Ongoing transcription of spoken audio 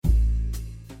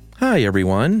Hi,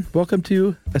 everyone. Welcome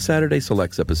to a Saturday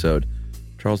Selects episode.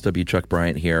 Charles W. Chuck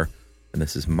Bryant here, and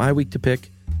this is my week to pick,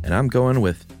 and I'm going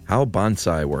with how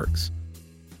bonsai works.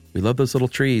 We love those little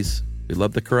trees. We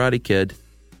love the Karate Kid.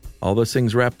 All those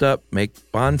things wrapped up make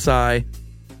bonsai.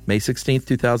 May 16th,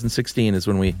 2016 is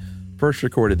when we first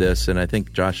recorded this, and I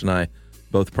think Josh and I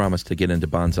both promised to get into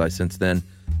bonsai since then.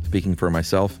 Speaking for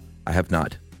myself, I have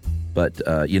not. But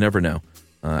you never know.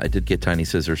 I did get tiny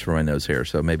scissors for my nose hair,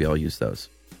 so maybe I'll use those.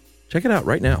 Check it out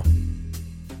right now.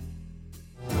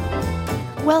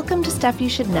 Welcome to Stuff You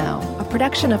Should Know, a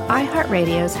production of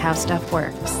iHeartRadio's How Stuff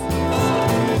Works.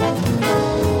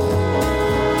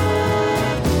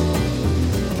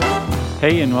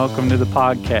 Hey, and welcome to the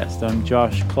podcast. I'm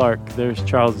Josh Clark. There's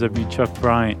Charles W. Chuck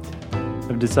Bryant.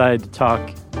 I've decided to talk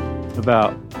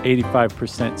about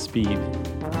 85% speed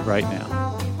right now.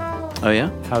 Oh,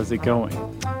 yeah? How's it going?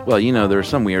 Well, you know, there are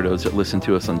some weirdos that listen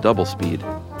to us on double speed.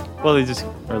 Well, they just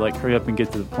are like, hurry up and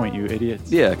get to the point, you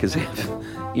idiots. Yeah, because they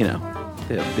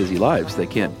have busy lives. They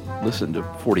can't listen to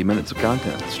 40 minutes of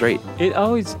content straight. It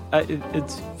always,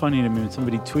 it's funny to me when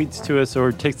somebody tweets to us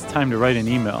or takes the time to write an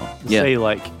email to say,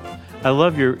 like, I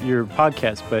love your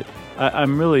podcast, but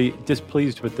I'm really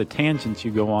displeased with the tangents you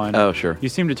go on. Oh, sure. You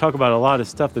seem to talk about a lot of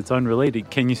stuff that's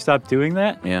unrelated. Can you stop doing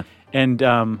that? Yeah. And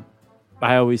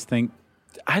I always think,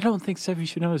 I don't think Stuff You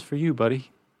Should Know is for you,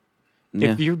 buddy.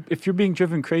 Yeah. If you're being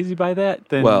driven crazy by that,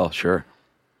 then... Well, sure.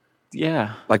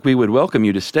 Yeah. Like, we would welcome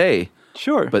you to stay.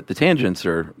 Sure. But the tangents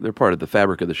they're part of the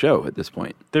fabric of the show at this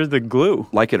point. They're the glue.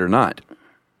 Like it or not.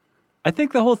 I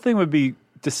think the whole thing would be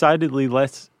decidedly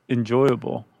less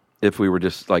enjoyable. If we were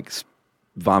just, like,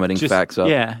 vomiting facts up.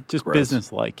 Yeah, just Gross.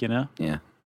 business-like, you know? Yeah.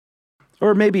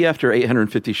 Or maybe after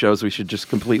 850 shows, we should just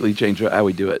completely change how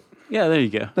we do it. Yeah, there you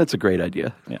go. That's a great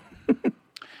idea. Yeah.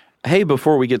 Hey,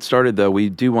 before we get started, though, we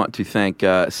do want to thank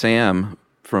Sam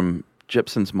from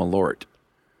Gypson's Malort.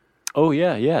 Oh,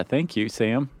 yeah. Thank you,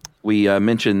 Sam. We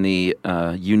mentioned the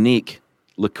unique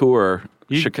liqueur,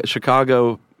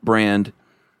 Chicago brand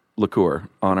liqueur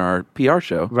on our PR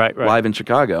show. Right. Live in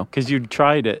Chicago. Because you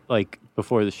tried it, like,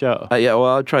 before the show. Yeah,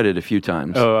 well, I tried it a few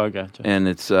times. Oh, I gotcha. And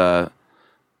it's as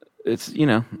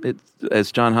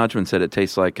John Hodgman said, it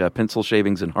tastes like pencil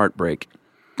shavings and heartbreak.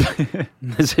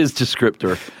 Is his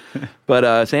descriptor.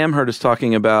 But Sam heard us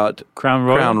talking about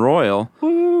Crown Royal.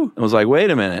 Woo! And was like,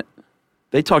 wait a minute.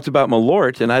 They talked about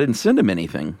Malort, and I didn't send him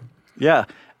anything. Yeah.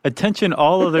 Attention,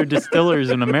 all other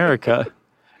distillers in America.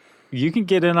 You can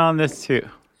get in on this, too.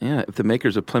 Yeah, if the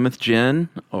makers of Plymouth Gin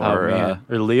or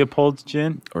Leopold's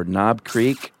Gin or Knob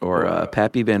Creek or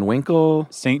Pappy Van Winkle.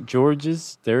 St.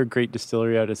 George's, they're a great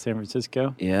distillery out of San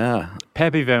Francisco. Yeah.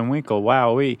 Pappy Van Winkle,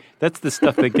 wowee. That's the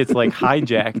stuff that gets like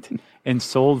hijacked and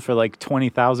sold for like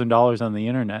 $20,000 on the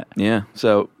internet. Yeah,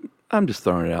 so I'm just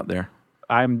throwing it out there.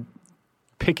 I'm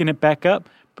picking it back up,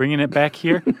 bringing it back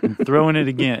here, and throwing it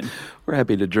again. We're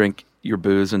happy to drink your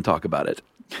booze and talk about it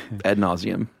ad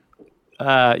nauseum.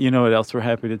 You know what else we're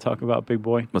happy to talk about, big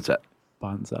boy? What's that?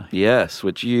 Bonsai. Yes,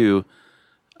 which I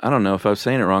don't know if I was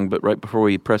saying it wrong, but right before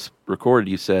we press record,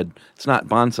 you said, it's not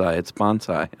bonsai, it's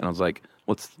bonsai. And I was like,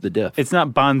 what's the diff? It's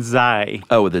not bonsai.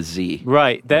 Oh, with a Z.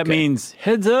 Right. That means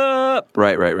heads up.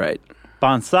 Right.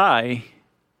 Bonsai,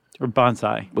 or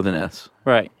bonsai. With an S.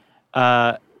 Right.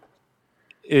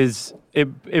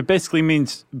 It basically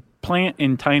means plant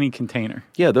in tiny container.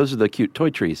 Yeah, those are the cute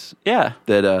toy trees. Yeah.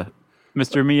 That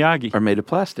Mr. Miyagi. are made of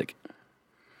plastic.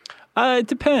 It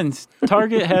depends.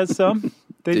 Target has some.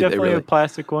 They definitely really? have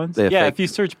plastic ones. They have Yeah, fake- if you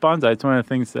search bonsai, it's one of the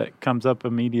things that comes up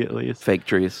immediately. It's, Fake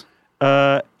trees.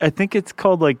 I think it's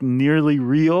called like nearly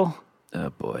real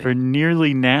Oh, boy. or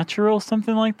nearly natural,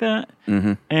 something like that.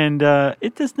 Mm-hmm. And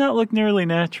it does not look nearly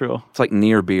natural. It's like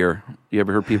near beer. You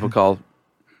ever heard people call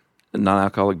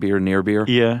non-alcoholic beer near beer?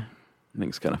 Yeah. I think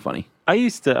it's kind of funny. I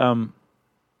used to,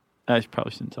 I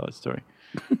probably shouldn't tell that story.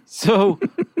 So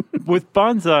with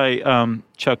bonsai,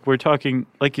 Chuck, we're talking,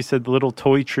 like you said, the little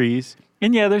toy trees.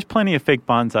 And yeah, there's plenty of fake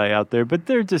bonsai out there, but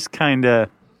they're just kind of,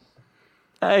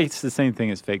 it's the same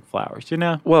thing as fake flowers, you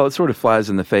know? Well, it sort of flies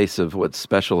in the face of what's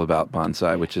special about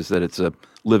bonsai, which is that it's a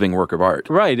living work of art.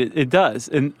 Right, it does.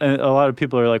 And a lot of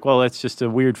people are like, well, that's just a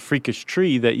weird, freakish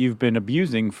tree that you've been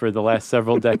abusing for the last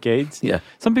several decades. Yeah.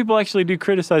 Some people actually do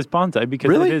criticize bonsai because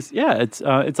Really? it is, yeah,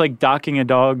 it's like docking a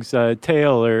dog's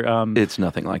tail or... It's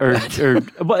nothing like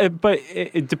that.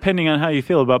 But depending on how you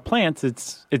feel about plants,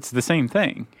 it's the same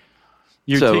thing.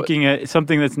 You're taking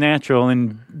something that's natural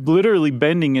and literally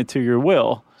bending it to your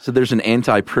will. So there's an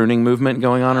anti-pruning movement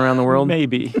going on around the world?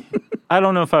 Maybe. I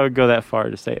don't know if I would go that far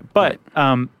to say it. But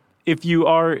if you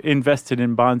are invested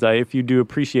in bonsai, if you do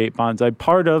appreciate bonsai,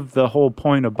 part of the whole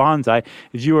point of bonsai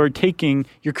is you're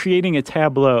creating a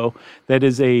tableau that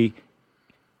is a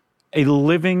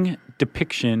living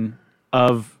depiction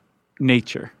of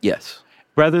nature. Yes.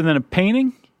 Rather than a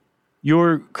painting,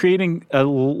 you're creating a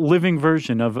living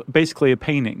version of basically a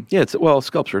painting. Yeah,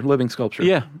 sculpture, living sculpture.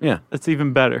 Yeah. Yeah. That's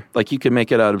even better. Like you could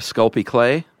make it out of sculpey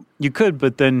clay. You could,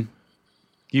 but then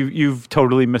you've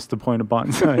totally missed the point of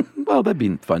bonsai. Well, that'd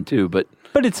be fun too, but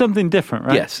it's something different,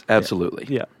 right? yes, absolutely.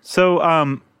 Yeah.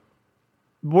 So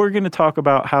we're going to talk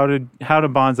about how to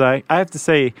bonsai. I have to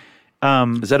say,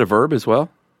 is that a verb as well?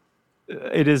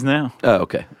 it is now. Oh,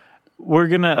 okay. We're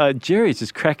gonna. Jerry's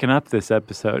just cracking up this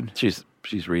episode. She's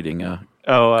reading. I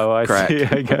Crack. see.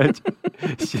 I got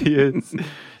you. She is.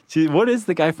 What is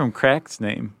the guy from Crack's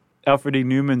name? Alfred E.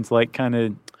 Newman's like kind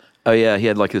of. Oh yeah, he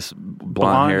had like this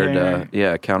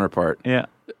blonde-haired counterpart. Yeah.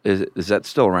 Is that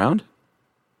still around?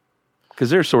 Because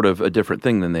they're sort of a different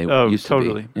thing than they used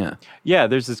totally. to be. Yeah. Yeah,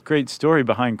 there's this great story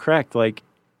behind Cracked. Like,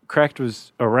 Cracked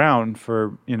was around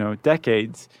for,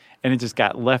 decades, and it just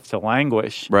got left to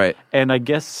languish. Right. And I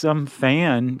guess some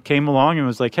fan came along and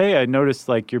was like, hey, I noticed,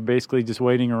 like, you're basically just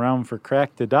waiting around for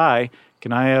Crack to die.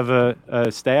 Can I have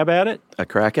a stab at it? A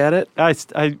crack at it? I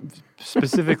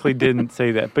specifically didn't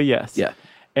say that, but yes. Yeah.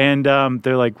 And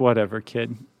they're like, whatever,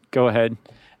 kid, go ahead.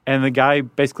 And the guy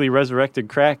basically resurrected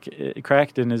Cracked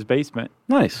in his basement.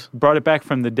 Nice. Brought it back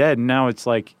from the dead, and now it's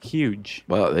like huge.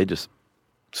 Well, they just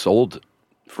sold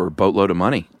for a boatload of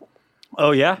money.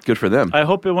 Oh, yeah? Good for them. I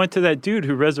hope it went to that dude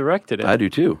who resurrected it. I do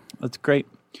too. That's great.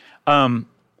 I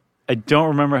don't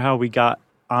remember how we got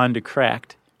onto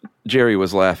Cracked. Jerry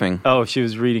was laughing. Oh, she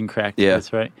was reading Cracked. Yeah.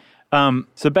 That's right.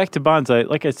 So back to bonsai.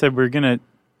 Like I said, we're going to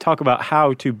talk about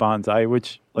how to bonsai,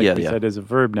 which, like I said, is a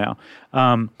verb now.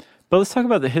 But let's talk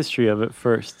about the history of it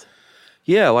first.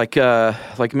 Yeah, like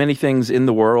many things in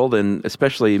the world, and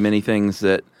especially many things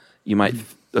that you might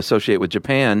associate with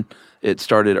Japan, it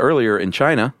started earlier in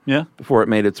China. Yeah. Before it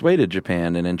made its way to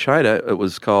Japan, and in China it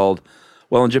was called.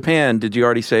 Well, in Japan, did you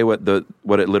already say what it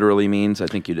literally means? I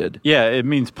think you did. Yeah, it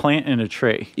means plant in a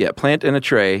tray. Yeah, plant in a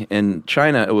tray. In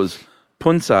China, it was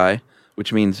Bonsai,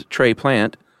 which means tray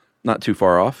plant. Not too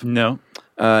far off. No.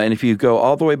 And if you go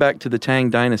all the way back to the Tang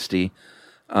Dynasty,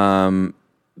 there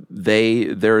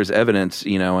is evidence,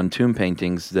 on tomb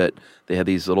paintings that they had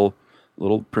these little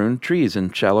prune trees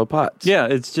in shallow pots. Yeah,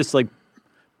 it's just like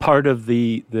part of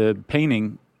the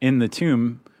painting in the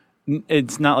tomb.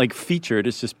 It's not like featured;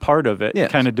 it's just part of it,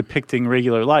 kind of depicting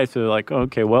regular life. So they're like,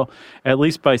 okay, well, at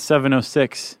least by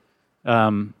 706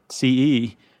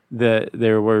 CE,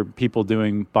 there were people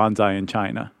doing bonsai in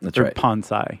China. That's right.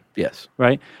 Bonsai. Yes.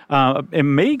 Right? It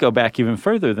may go back even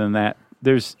further than that.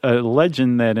 There's a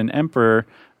legend that an emperor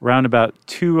around about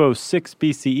 206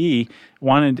 BCE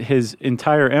wanted his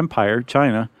entire empire,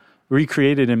 China,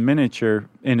 recreated in miniature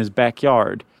in his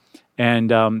backyard.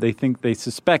 And they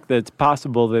suspect that it's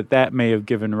possible that may have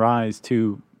given rise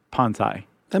to bonsai.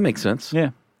 That makes sense.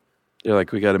 Yeah. They're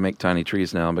like, we got to make tiny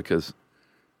trees now because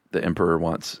the emperor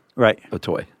wants a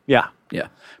toy. Yeah. Yeah.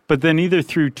 But then either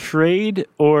through trade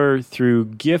or through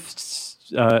gifts,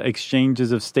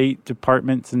 exchanges of state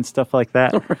departments and stuff like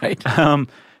that. Right.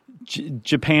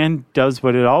 Japan does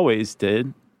what it always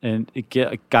did, and it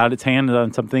got its hand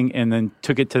on something and then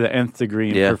took it to the nth degree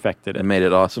and perfected it. And made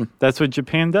it awesome. That's what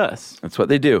Japan does. That's what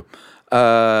they do.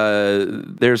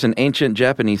 There's an ancient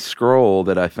Japanese scroll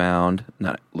that I found,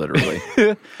 not literally,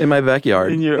 in my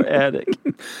backyard. In your attic.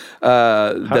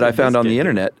 That I found on the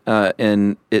internet.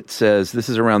 And it says, this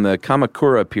is around the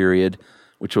Kamakura period,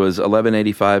 which was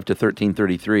 1185 to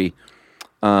 1333.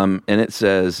 And it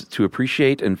says, to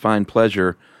appreciate and find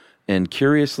pleasure in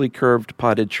curiously curved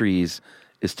potted trees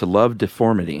is to love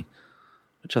deformity,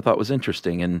 which I thought was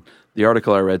interesting. And the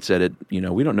article I read said it,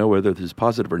 we don't know whether this is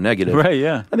positive or negative. Right,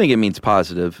 yeah. I think it means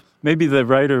positive. Maybe the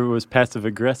writer was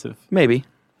passive-aggressive. Maybe.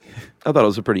 I thought it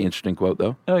was a pretty interesting quote,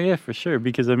 though. Oh, yeah, for sure.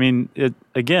 Because,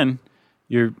 again,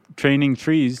 you're training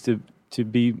trees to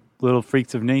be little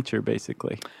freaks of nature,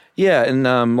 basically. Yeah,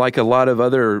 and like a lot of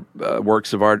other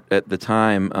works of art at the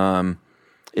time,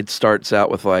 it starts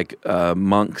out with like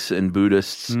monks and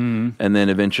Buddhists, and then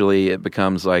eventually it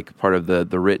becomes like part of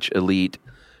the rich elite,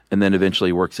 and then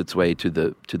eventually works its way to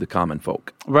the common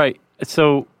folk. Right.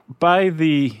 So by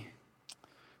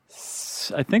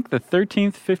I think the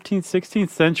 13th, 15th, 16th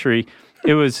century,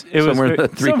 it was somewhere in the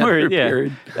 300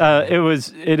 period.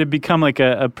 It had become like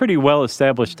a pretty well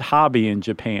established hobby in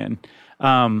Japan.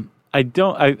 I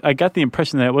got the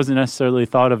impression that it wasn't necessarily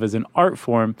thought of as an art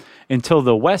form until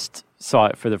the West saw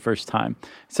it for the first time.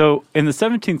 So in the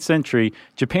 17th century,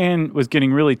 Japan was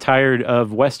getting really tired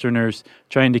of Westerners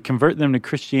trying to convert them to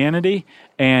Christianity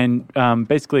and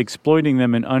basically exploiting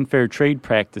them in unfair trade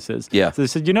practices. Yeah. So they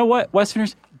said, you know what,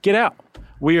 Westerners, get out.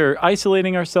 We are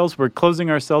isolating ourselves. We're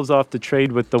closing ourselves off to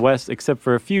trade with the West, except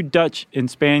for a few Dutch and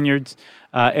Spaniards,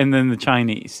 and then the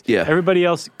Chinese. Yeah. Everybody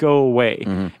else, go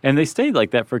away. And they stayed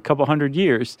like that for a couple hundred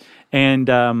years. And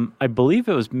I believe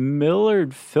it was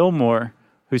Millard Fillmore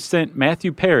who sent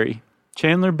Matthew Perry,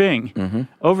 Chandler Bing,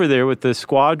 over there with the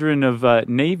squadron of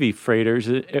Navy freighters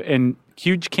and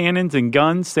huge cannons and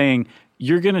guns saying,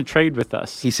 you're going to trade with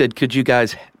us. He said, could you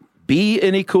guys be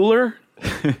any cooler?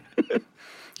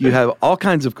 You have all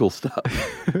kinds of cool stuff.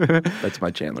 That's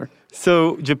my Chandler.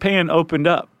 So Japan opened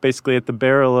up basically at the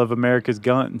barrel of America's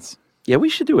guns. Yeah, we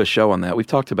should do a show on that. We've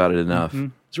talked about it enough.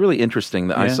 It's really interesting,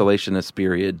 the isolationist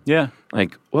period. Yeah.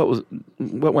 Like, what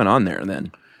went on there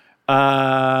then?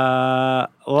 A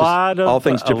lot of all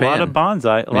things Japan. A lot of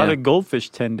bonsai, a lot of goldfish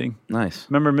tending. Nice.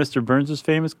 Remember Mr. Burns'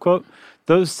 famous quote?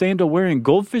 Those sandal-wearing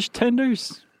goldfish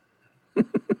tenders? I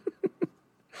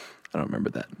don't remember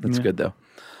that. That's good, though.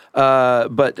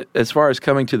 But as far as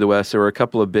coming to the West, there were a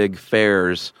couple of big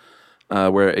fairs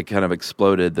where it kind of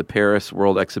exploded. The Paris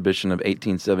World Exhibition of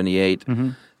 1878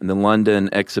 and the London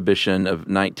Exhibition of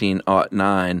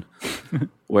 1909,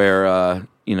 where,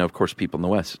 of course, people in the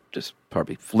West just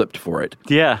probably flipped for it.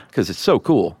 Yeah. Because it's so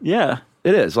cool. Yeah.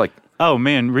 It is. Like, oh,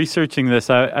 man, researching this,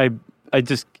 I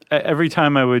just... Every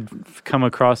time I would come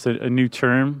across a new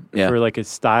term for like a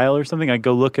style or something, I'd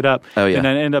go look it up. Oh, yeah. And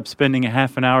I'd end up spending a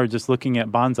half an hour just looking at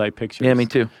bonsai pictures. Yeah, me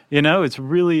too. It's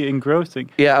really engrossing.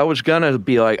 Yeah, I was going to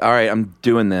be like, all right, I'm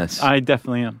doing this. I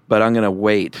definitely am. But I'm going to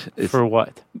wait. For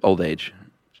what? Old age.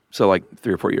 So like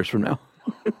 3 or 4 years from now.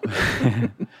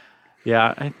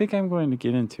 Yeah, I think I'm going to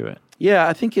get into it. Yeah,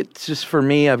 I think it's just for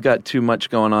me, I've got too much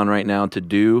going on right now to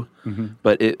do,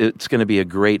 but it's going to be a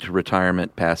great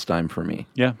retirement pastime for me.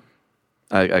 Yeah.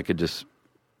 I could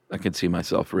see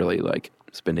myself really like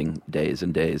spending days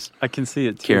and days. I can see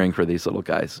it too. Caring for these little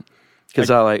guys. Because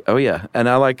I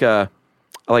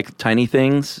like tiny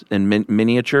things and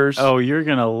miniatures. Oh, you're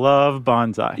going to love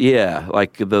bonsai. Yeah,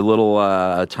 like the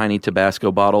little tiny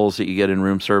Tabasco bottles that you get in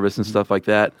room service and stuff like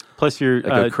that. Plus your...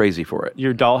 I go crazy for it.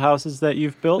 Your doll houses that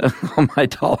you've built? All my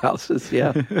doll houses,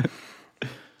 yeah.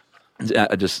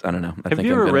 I don't know. Have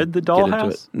you ever read The Doll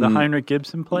House? The Heinrich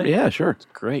Gibson play? Yeah, sure. It's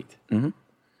great.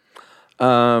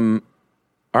 All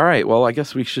right, well, I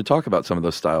guess we should talk about some of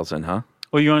those styles then, huh?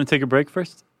 Well, you want to take a break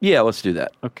first? Yeah, let's do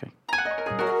that. Okay.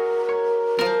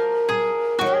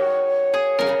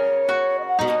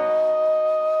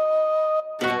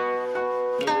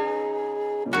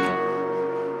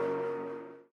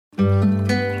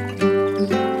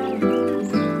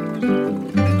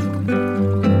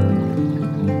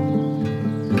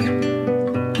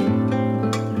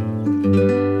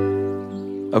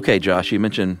 Okay, Josh, you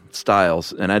mentioned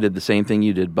styles, and I did the same thing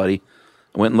you did, buddy.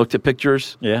 I went and looked at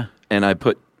pictures, and I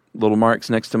put little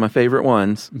marks next to my favorite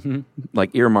ones,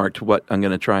 like earmarked what I'm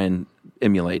going to try and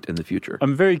emulate in the future.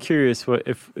 I'm very curious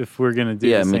if we're going to do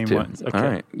the same ones. Okay. All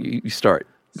right, you start.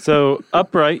 So,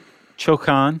 upright,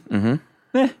 chokan.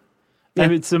 And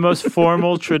it's the most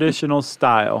formal, traditional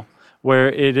style,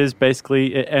 where it is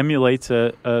basically, it emulates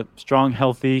a strong,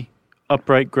 healthy,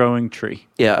 upright growing tree.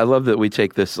 Yeah, I love that we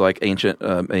take this like ancient,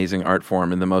 amazing art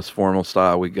form in the most formal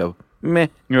style. We go, meh.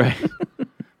 Right.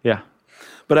 Yeah.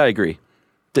 But I agree.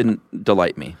 Didn't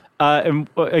delight me. And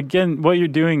again, what you're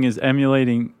doing is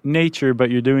emulating nature, but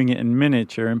you're doing it in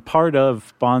miniature. And part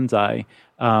of bonsai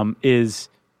is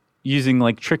using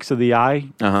like tricks of the eye,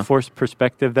 forced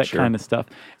perspective, that kind of stuff.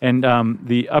 And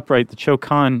the upright, the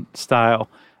chokan style,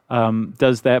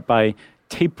 does that by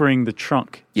tapering the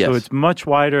trunk. Yes. So it's much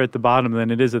wider at the bottom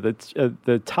than it is at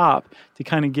the top to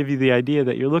kind of give you the idea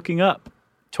that you're looking up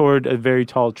toward a very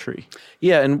tall tree.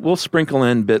 Yeah, and we'll sprinkle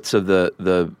in bits of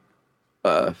the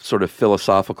sort of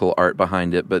philosophical art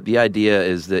behind it, but the idea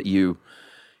is that you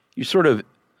sort of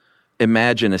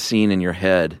imagine a scene in your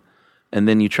head, and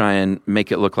then you try and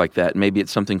make it look like that. Maybe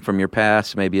it's something from your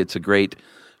past. Maybe it's a great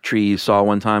tree you saw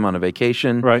one time on a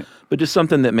vacation. Right. But just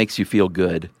something that makes you feel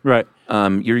good. Right.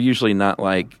 You're usually not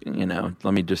like,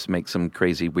 let me just make some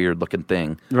crazy weird looking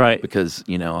thing. Right. Because,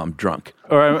 I'm drunk.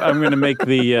 Or I'm going to make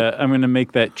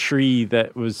that tree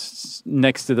that was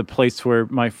next to the place where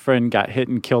my friend got hit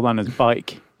and killed on his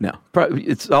bike. No.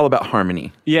 It's all about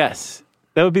harmony. Yes.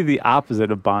 That would be the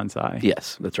opposite of bonsai.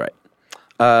 Yes, that's right.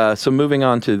 So moving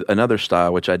on to another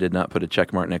style, which I did not put a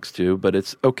check mark next to, but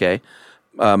it's okay.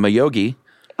 Miyogi.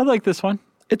 I like this one.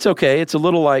 It's okay. It's a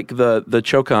little like the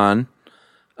chokan.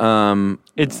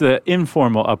 It's the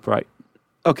informal upright.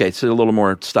 Okay, so a little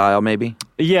more style, maybe.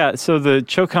 Yeah. So the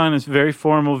chokan is very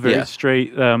formal, very Yeah.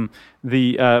 straight. The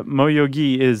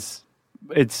moyogi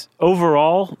it's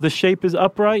overall the shape is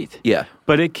upright. Yeah.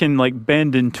 But it can like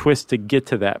bend and twist to get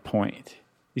to that point.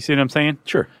 You see what I'm saying?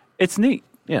 Sure. It's neat.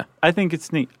 Yeah. I think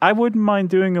it's neat. I wouldn't mind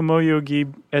doing a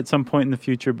moyogi at some point in the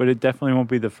future, but it definitely won't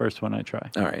be the first one I try.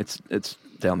 All right. It's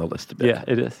down the list a bit. Yeah,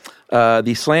 it is.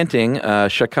 The slanting,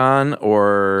 shakan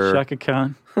or Shaka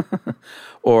Khan.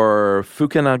 or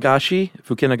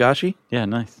fukinagashi. Yeah,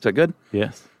 nice. Is that good?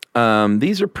 Yes.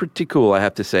 These are pretty cool, I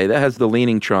have to say. That has the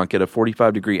leaning trunk at a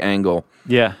 45-degree angle.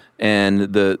 Yeah.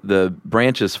 And the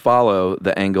branches follow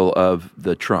the angle of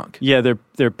the trunk. Yeah,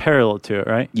 they're parallel to it,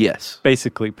 right? Yes.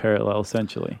 Basically parallel,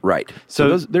 essentially. Right.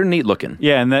 So they're neat looking.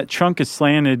 Yeah, and that trunk is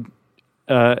slanted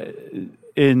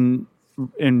in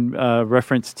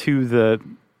reference to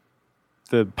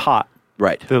the pot.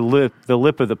 Right. The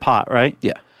lip of the pot, right?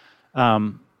 Yeah.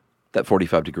 That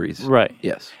 45 degrees. Right.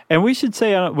 Yes. And we should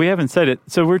say, we haven't said it,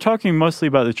 so we're talking mostly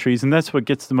about the trees, and that's what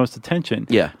gets the most attention.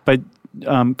 Yeah. But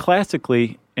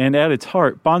classically, and at its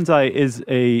heart, bonsai is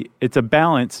it's a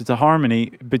balance, it's a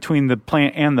harmony between the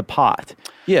plant and the pot.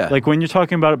 Yeah. Like when you're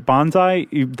talking about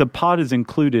bonsai, the pot is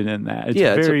included in that. It's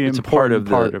a very it's important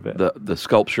a part of it. the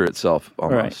sculpture itself,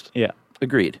 almost. Right. Yeah.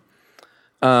 Agreed.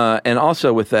 And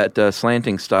also with that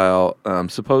slanting style,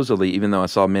 supposedly, even though I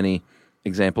saw many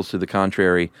examples to the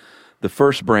contrary, the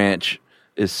first branch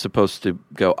is supposed to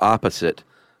go opposite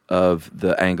of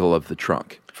the angle of the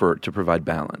trunk to provide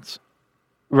balance.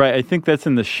 Right. I think that's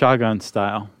in the Shogun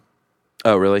style.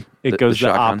 Oh, really? It goes the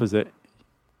shakan? opposite.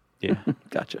 Yeah.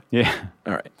 Gotcha. Yeah.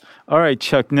 All right. All right,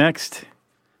 Chuck, next,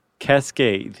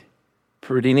 Cascade.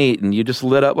 Pretty neat. And you just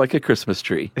lit up like a Christmas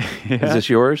tree. Yeah. Is this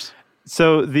yours?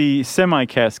 So the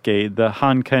semi-cascade, the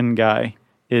Hanken guy,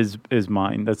 is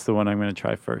mine. That's the one I'm going to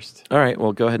try first. All right.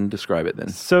 Well, go ahead and describe it then.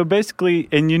 So basically,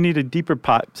 and you need a deeper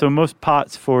pot. So most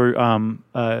pots for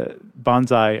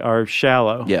bonsai are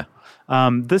shallow. Yeah.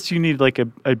 This you need like a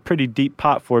pretty deep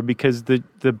pot for because the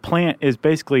plant is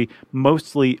basically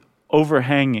mostly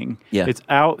overhanging. Yeah. It's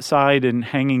outside and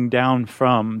hanging down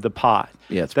from the pot.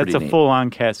 Yeah, it's That's pretty a neat. full-on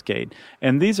cascade.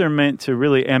 And these are meant to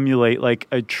really emulate like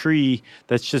a tree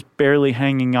that's just barely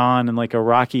hanging on and like a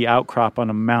rocky outcrop on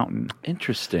a mountain.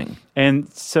 Interesting.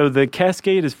 And so the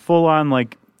cascade is full-on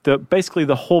like basically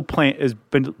the whole plant is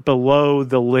below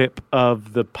the lip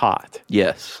of the pot.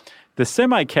 Yes. The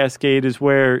semi-cascade is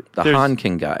where The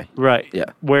Hanken guy. Right. Yeah.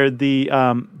 Where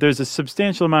there's a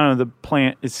substantial amount of the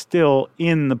plant is still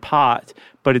in the pot,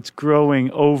 but it's growing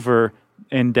over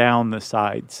and down the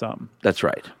side some. That's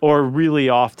right. Or really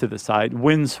off to the side.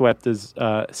 Windswept is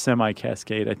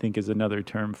semi-cascade, I think is another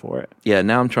term for it. Yeah,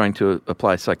 now I'm trying to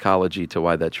apply psychology to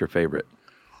why that's your favorite.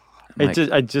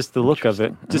 Just the look of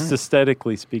it, just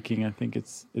aesthetically speaking, I think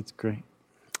it's great.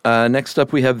 Next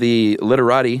up, we have the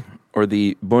literati, or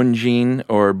the bunjin,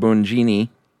 or bunjini.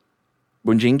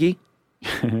 Bunjingi?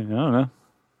 I don't know.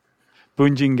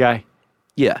 Bunjingai.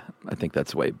 Yeah, I think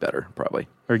that's way better, probably.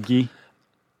 Or gi.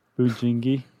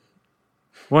 Bunjingi.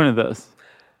 One of those.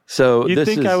 So You'd this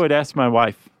think is, I would ask my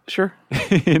wife. Sure.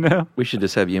 You know? We should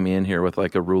just have Yumi in here with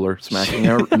like a ruler smacking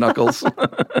our knuckles.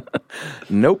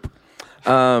 Nope.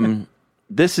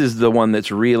 This is the one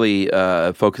that's really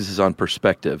focuses on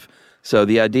perspective. So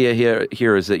the idea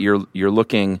here is that you're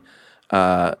looking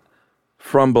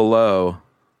from below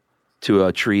to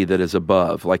a tree that is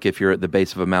above, like if you're at the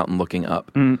base of a mountain looking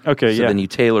up. Okay, So yeah. then you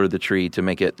tailor the tree to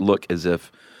make it look as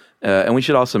if, and we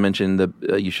should also mention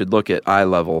that you should look at eye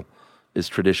level is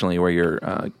traditionally where you're,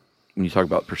 when you talk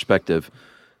about perspective,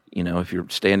 you know, if you're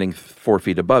standing 4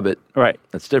 feet above it, Right.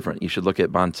 that's different. You should look at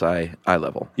bonsai eye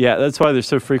level. Yeah, that's why they're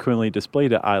so frequently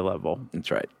displayed at eye level. That's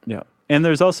right. Yeah. And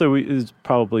there's also, is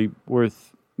probably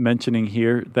worth mentioning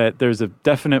here, that there's a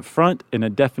definite front and a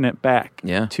definite back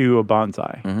to a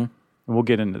bonsai. Mm-hmm. And we'll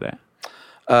get into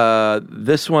that.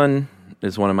 This one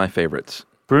is one of my favorites.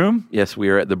 Broom? Yes, we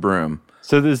are at the broom.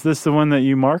 So is this the one that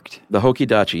you marked? The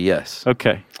hokidachi, yes.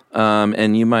 Okay.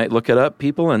 And you might look it up,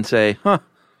 people, and say, huh,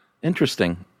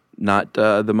 interesting. Not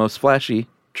the most flashy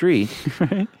tree,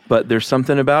 Right. but there's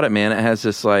something about it, man. It has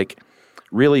this like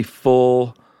really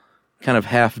full kind of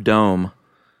half dome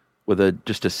with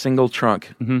just a single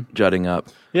trunk jutting up.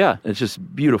 Yeah. It's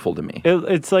just beautiful to me.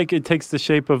 It's like it takes the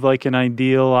shape of like an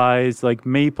idealized like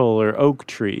maple or oak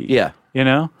tree. Yeah. You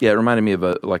know? Yeah, it reminded me of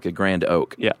a grand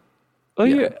oak. Yeah. Well,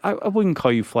 Yeah. I wouldn't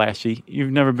call you flashy.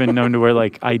 You've never been known to wear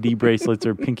like ID bracelets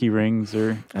or pinky rings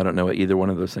or... I don't know what either one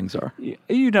of those things are.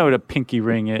 You know what a pinky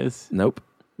ring is. Nope.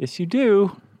 Yes, you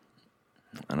do.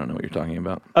 I don't know what you're talking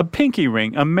about. A pinky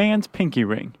ring. A man's pinky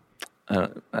ring.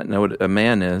 I know what a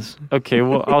man is. Okay,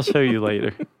 well, I'll show you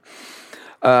later.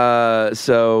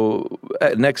 So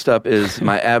next up is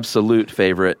my absolute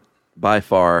favorite by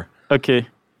far. Okay.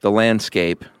 The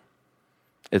landscape.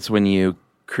 It's when you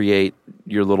create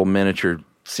your little miniature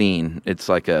scene. It's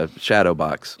like a shadow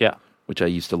box. Yeah. Which I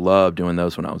used to love doing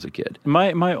those when I was a kid.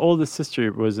 My oldest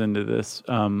sister was into this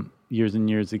years and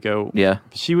years ago. Yeah.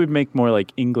 She would make more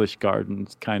like English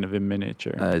gardens kind of in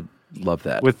miniature. I love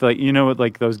that. With like, with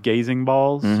like those gazing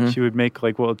balls, she would make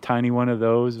like a tiny one of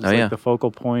those. It was the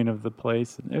focal point of the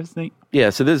place. It was neat. Yeah,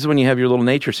 so this is when you have your little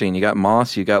nature scene. You got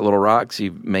moss, you got little rocks,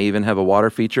 you may even have a water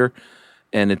feature.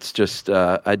 And it's just,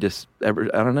 I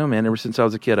don't know, man. Ever since I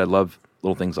was a kid, I love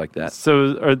little things like that.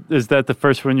 So is that the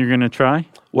first one you're going to try?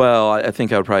 Well, I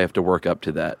think I would probably have to work up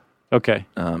to that. Okay.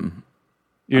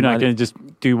 You're not going to just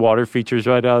do water features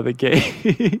right out of the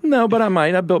gate? No, but I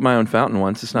might. I built my own fountain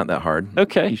once. It's not that hard.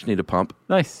 Okay. You just need a pump.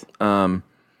 Nice. And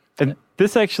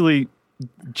this actually,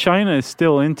 China is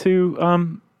still into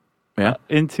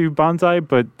bonsai,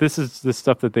 but this is the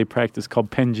stuff that they practice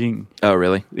called penjing. Oh,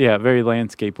 really? Yeah, very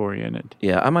landscape oriented.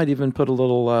 Yeah, I might even put a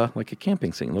little, like a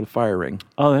camping scene, a little fire ring.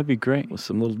 Oh, that'd be great. With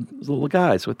some little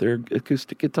guys with their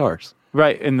acoustic guitars.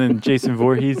 Right, and then Jason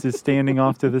Voorhees is standing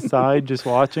off to the side just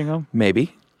watching them?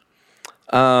 Maybe.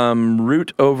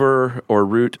 Root over or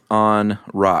root on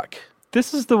rock.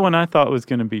 This is the one I thought was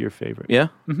going to be your favorite. Yeah?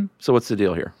 Mm-hmm. So what's the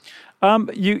deal here?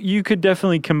 You could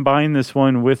definitely combine this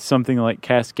one with something like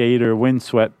Cascade or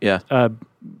Windswept. Yeah.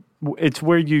 It's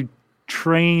where you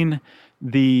train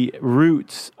the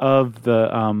roots of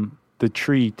the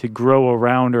tree to grow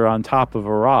around or on top of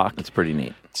a rock. That's pretty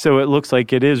neat. So it looks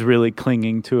like it is really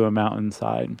clinging to a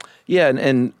mountainside. Yeah,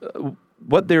 and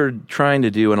what they're trying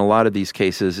to do in a lot of these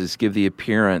cases is give the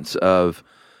appearance of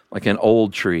like an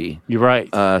old tree. You're right.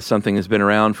 Something that's been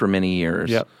around for many years.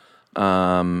 Yep.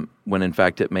 When in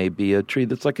fact it may be a tree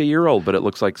that's like a year old, but it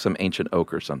looks like some ancient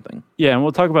oak or something. Yeah, and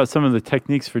we'll talk about some of the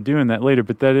techniques for doing that later,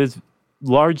 but that is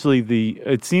largely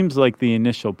it seems like the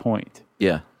initial point.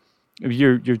 Yeah.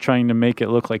 You're trying to make it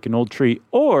look like an old tree,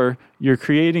 or you're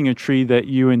creating a tree that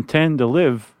you intend to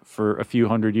live for a few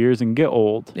hundred years and get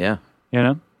old. Yeah. You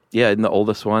know? Yeah, and the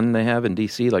oldest one they have in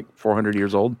D.C., like 400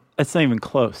 years old. That's not even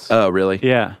close. Oh, really?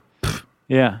 Yeah.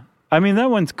 Yeah. I mean, that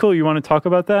one's cool. You want to talk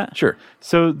about that? Sure.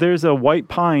 So there's a white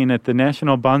pine at the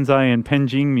National Bonsai and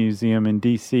Penjing Museum in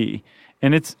D.C.,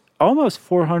 and it's almost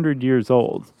 400 years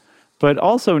old. But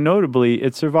also notably,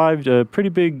 it survived a pretty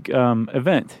big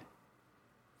event,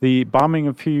 the bombing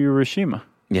of Hiroshima.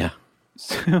 Yeah.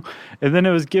 So, and then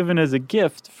it was given as a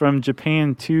gift from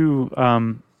Japan to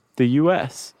the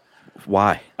U.S.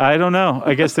 Why? I don't know.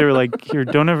 I guess they were like, here,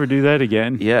 don't ever do that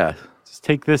again. Yeah. Just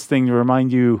take this thing to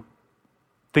remind you,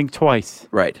 think twice.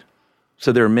 Right.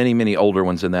 So there are many, many older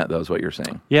ones than that, though, is what you're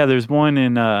saying. Yeah, there's one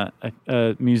in a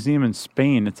museum in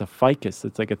Spain. It's a ficus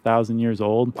that's like 1,000 years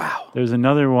old. Wow. There's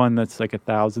another one that's like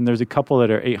 1,000. There's a couple that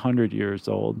are 800 years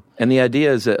old. And the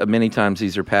idea is that many times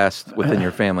these are passed within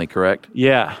your family, correct?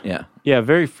 Yeah. Yeah. Yeah,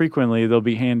 very frequently they'll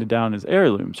be handed down as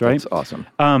heirlooms, right? That's awesome.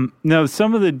 Now,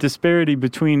 some of the disparity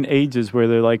between ages where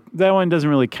they're like, that one doesn't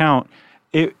really count.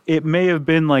 It may have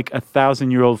been like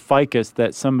 1,000-year-old ficus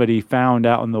that somebody found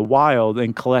out in the wild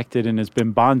and collected and has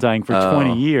been bonsaiing for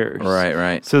 20 years. Right,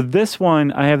 right. So this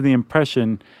one, I have the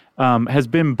impression, has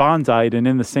been bonsaied and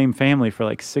in the same family for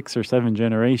like 6 or 7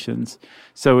 generations.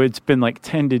 So it's been like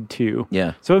tended to.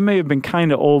 Yeah. So it may have been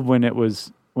kind of old when it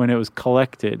was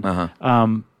collected.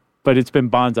 But it's been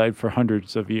bonsaied for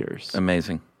hundreds of years.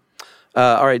 Amazing.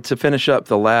 All right, to finish up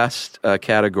the last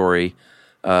category,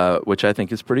 which I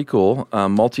think is pretty cool,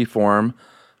 multiform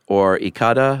or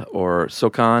ikada or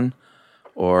sokan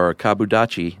or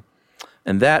kabudachi.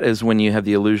 And that is when you have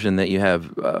the illusion that you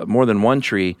have more than one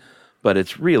tree, but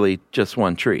it's really just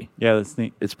one tree. Yeah, that's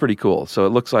neat. It's pretty cool. So it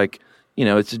looks like,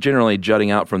 it's generally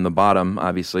jutting out from the bottom,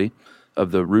 obviously,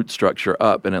 of the root structure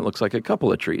up, and it looks like a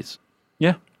couple of trees.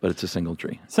 Yeah. But it's a single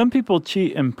tree. Some people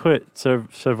cheat and put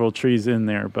several trees in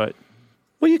there, but...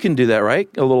 Well, you can do that, right?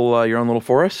 A little, your own little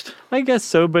forest? I guess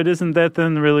so, but isn't that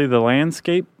then really the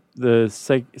landscape, the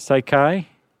SYSK?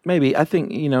 Maybe. I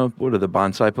think, what are the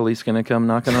bonsai police going to come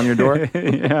knocking on your door?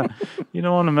 Yeah. You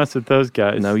don't want to mess with those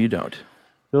guys. No, you don't.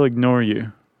 They'll ignore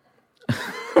you.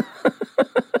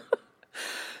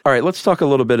 All right, let's talk a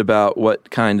little bit about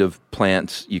what kind of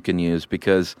plants you can use,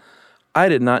 because I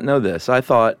did not know this. I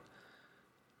thought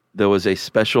there was a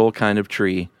special kind of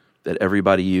tree that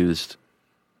everybody used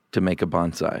to make a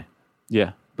bonsai.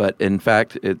 Yeah. But in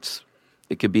fact, it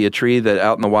could be a tree that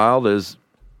out in the wild is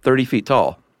 30 feet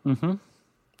tall. Mm-hmm.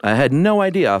 I had no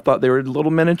idea. I thought they were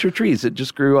little miniature trees that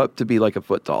just grew up to be like a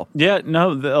foot tall. Yeah,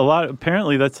 no,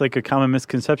 apparently that's like a common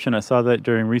misconception. I saw that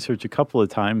during research a couple of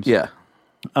times. Yeah.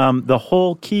 The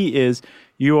whole key is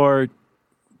you are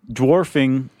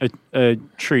dwarfing a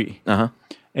tree. Uh-huh.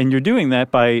 And you're doing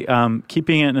that by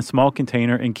keeping it in a small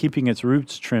container and keeping its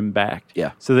roots trimmed back.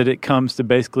 Yeah. So that it comes to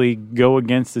basically go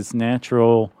against its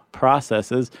natural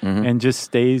processes and just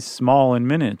stays small and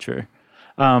miniature.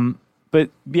 But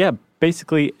yeah,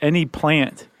 basically any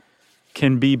plant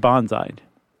can be bonsai'd.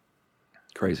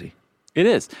 Crazy. It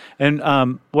is. And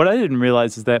what I didn't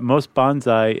realize is that most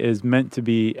bonsai is meant to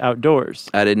be outdoors.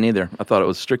 I didn't either. I thought it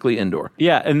was strictly indoor.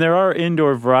 Yeah, and there are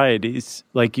indoor varieties.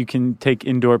 Like you can take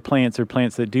indoor plants or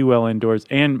plants that do well indoors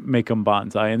and make them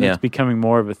bonsai, and that's becoming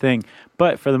more of a thing.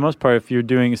 But for the most part, if you're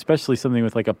doing especially something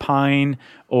with like a pine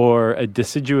or a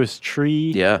deciduous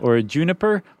tree or a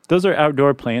juniper, those are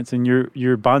outdoor plants, and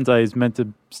your bonsai is meant to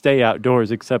stay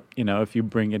outdoors, except, if you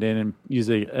bring it in and use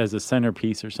it as a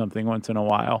centerpiece or something once in a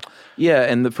while. Yeah,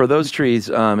 and for those trees,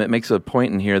 it makes a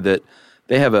point in here that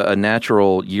they have a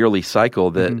natural yearly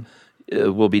cycle that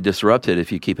will be disrupted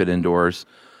if you keep it indoors.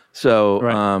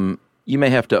 So you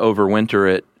may have to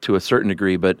overwinter it to a certain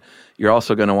degree, but you're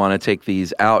also going to want to take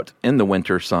these out in the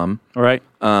winter some. Right.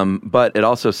 But it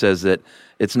also says that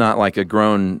it's not like a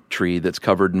grown tree that's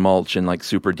covered in mulch and like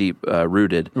super deep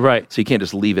rooted. Right. So you can't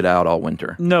just leave it out all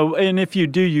winter. No, and if you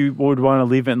do, you would want to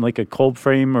leave it in like a cold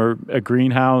frame or a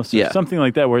greenhouse or something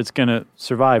like that where it's going to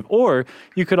survive. Or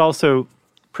you could also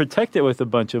protect it with a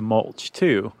bunch of mulch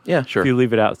too. Yeah, sure. If you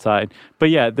leave it outside.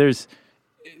 But yeah,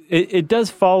 it does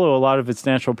follow a lot of its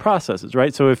natural processes,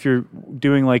 right? So if you're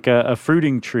doing like a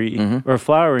fruiting tree or a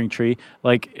flowering tree,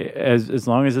 like as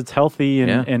long as it's healthy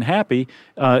and happy,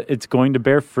 it's going to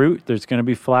bear fruit. There's going to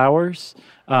be flowers.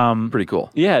 Pretty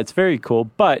cool. Yeah, it's very cool.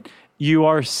 But you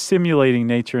are simulating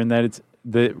nature in that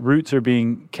the roots are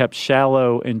being kept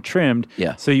shallow and trimmed.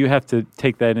 Yeah. So you have to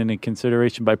take that into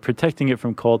consideration by protecting it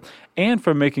from cold and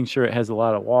from making sure it has a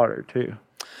lot of water too.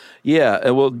 Yeah,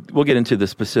 we'll get into the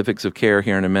specifics of care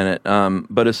here in a minute.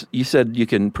 But as you said, you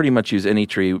can pretty much use any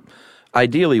tree.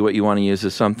 Ideally, what you want to use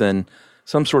is some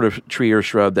sort of tree or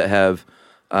shrub that have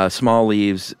small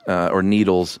leaves or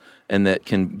needles and that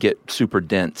can get super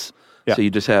dense. Yeah. So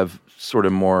you just have sort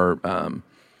of more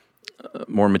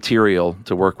material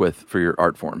to work with for your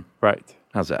art form. Right.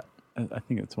 How's that? I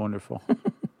think it's wonderful.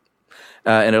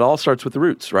 And it all starts with the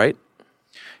roots, right?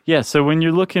 Yeah, so when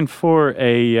you're looking for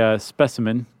a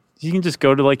specimen, you can just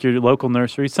go to like your local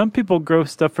nursery. Some people grow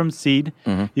stuff from seed.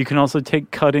 You can also take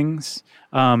cuttings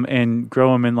and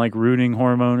grow them in like rooting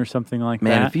hormone or something like that.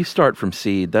 Man, if you start from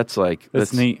seed, that's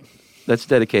neat. That's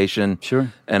dedication.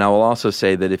 Sure. And I will also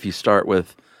say that if you start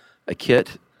with a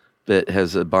kit that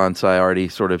has a bonsai already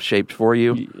sort of shaped for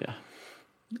you,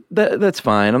 that's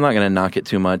fine. I'm not going to knock it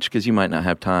too much because you might not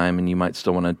have time and you might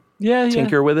still want to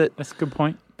tinker with it. That's a good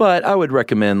point. But I would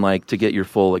recommend, like, to get your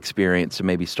full experience, to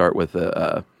maybe start with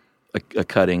a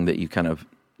cutting that you kind of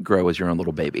grow as your own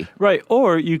little baby. Right.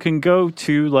 Or you can go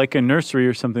to like a nursery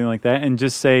or something like that and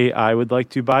just say, I would like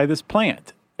to buy this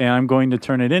plant and I'm going to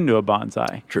turn it into a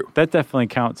bonsai. True. That definitely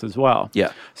counts as well.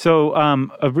 Yeah. So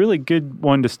a really good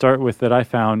one to start with that I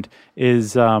found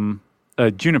is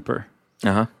a juniper.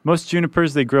 Uh-huh. Most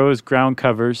junipers, they grow as ground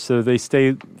covers, so they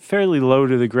stay fairly low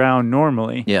to the ground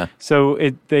normally. Yeah. So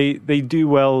they do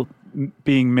well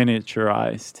being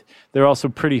miniaturized. They're also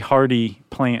pretty hardy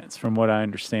plants, from what I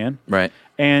understand. Right.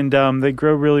 And they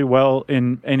grow really well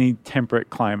in any temperate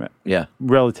climate. Yeah.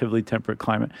 Relatively temperate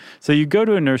climate. So you go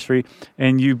to a nursery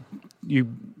and you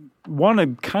want to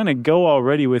kind of go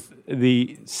already with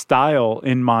the style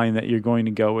in mind that you're going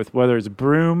to go with, whether it's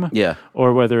broom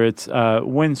or whether it's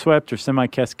windswept or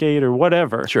semi-cascade or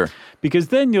whatever. Sure. Because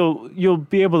then you'll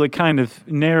be able to kind of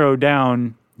narrow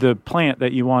down the plant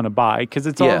that you want to buy because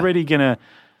it's already going to...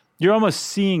 You're almost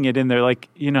seeing it in there, like,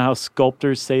 you know how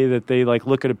sculptors say that they like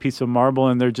look at a piece of marble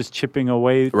and they're just chipping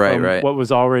away from what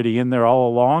was already in there all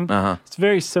along. Uh-huh. It's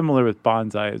very similar with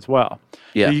bonsai as well.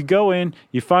 Yeah. So you go in,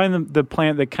 you find the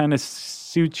plant that kind of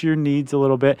suits your needs a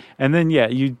little bit, and then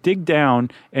you dig down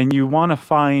and you want to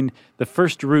find the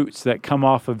first roots that come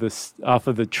off of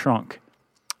the trunk,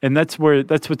 and that's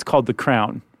what's called the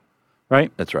crown,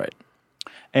 right? That's right.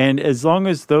 And as long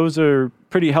as those are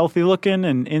pretty healthy looking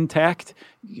and intact,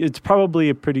 it's probably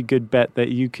a pretty good bet that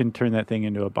you can turn that thing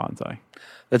into a bonsai.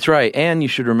 That's right. And you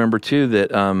should remember, too, that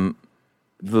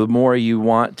the more you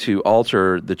want to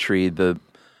alter the tree, the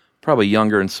probably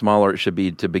younger and smaller it should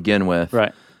be to begin with.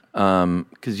 Right.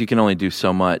 Because you can only do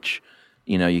so much.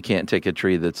 You know, you can't take a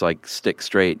tree that's like stick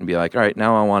straight and be like, all right,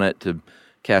 now I want it to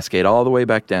cascade all the way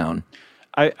back down.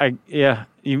 Yeah,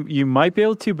 You might be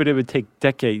able to, but it would take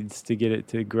decades to get it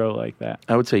to grow like that.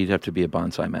 I would say you'd have to be a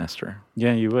bonsai master.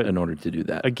 Yeah, you would. In order to do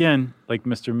that. Again, like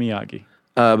Mr. Miyagi.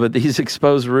 But these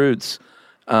exposed roots,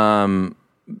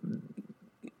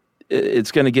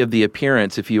 it's going to give the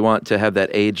appearance, if you want to have that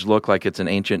aged look like it's an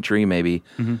ancient tree maybe.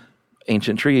 Mm-hmm.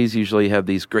 Ancient trees usually have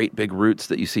these great big roots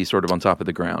that you see sort of on top of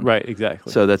the ground. Right,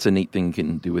 exactly. So that's a neat thing you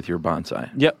can do with your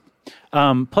bonsai. Yep.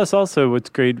 Plus also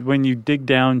what's great, when you dig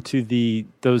down to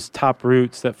those top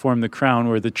roots that form the crown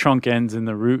where the trunk ends and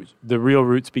the real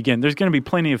roots begin, there's going to be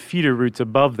plenty of feeder roots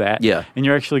above that. Yeah. And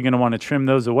you're actually going to want to trim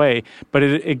those away. But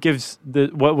it gives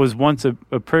what was once a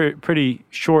pretty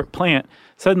short plant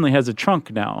suddenly has a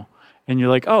trunk now. And you're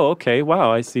like, oh, okay,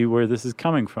 wow, I see where this is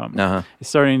coming from. Uh-huh. It's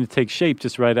starting to take shape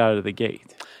just right out of the gate.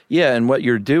 Yeah, and what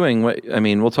you're doing,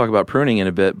 we'll talk about pruning in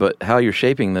a bit, but how you're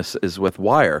shaping this is with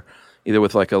wire, either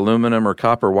with like aluminum or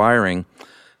copper wiring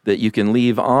that you can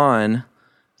leave on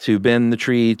to bend the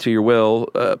tree to your will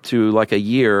to like a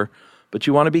year, but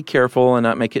you want to be careful and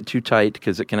not make it too tight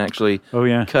because it can actually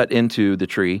cut into the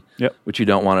tree, which you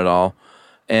don't want at all.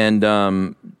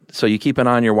 And so you keep an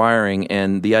eye on your wiring,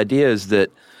 and the idea is that,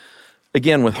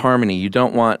 again, with harmony, you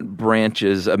don't want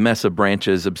a mess of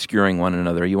branches obscuring one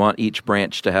another. You want each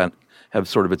branch to have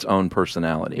sort of its own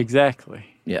personality. Exactly.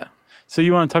 Yeah. So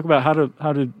you want to talk about how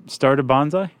to start a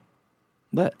bonsai?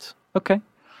 Let's. Okay.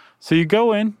 So you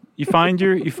go in, you find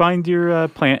your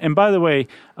plant, and by the way,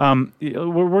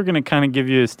 we're going to kind of give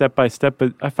you a step by step.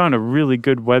 But I found a really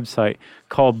good website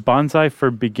called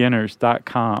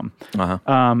bonsaiforbeginners.com,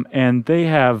 and they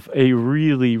have a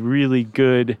really, really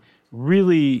good,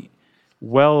 really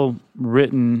well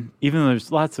written, even though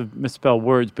there's lots of misspelled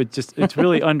words, but just it's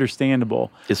really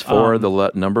understandable. Is 4 the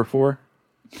number 4?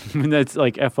 That's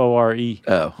like FORE.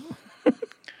 Oh.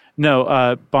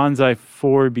 No, Bonsai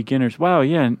for Beginners. Wow,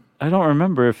 yeah, I don't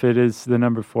remember if it is the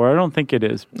number 4. I don't think it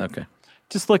is. Okay.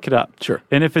 Just look it up. Sure.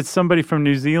 And if it's somebody from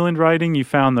New Zealand writing, you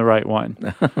found the right one.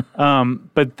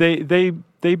 But they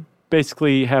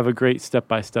basically have a great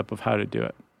step-by-step of how to do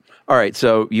it. All right,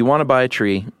 so you want to buy a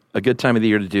tree. A good time of the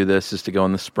year to do this is to go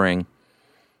in the spring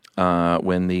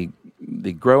when the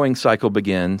growing cycle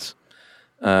begins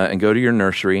and go to your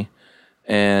nursery.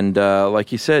 And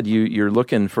like you said, you're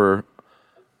looking for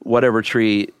whatever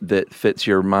tree that fits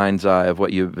your mind's eye of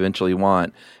what you eventually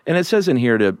want. And it says in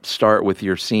here to start with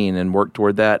your scene and work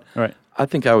toward that. Right. I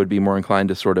think I would be more inclined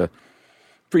to sort of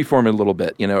freeform it a little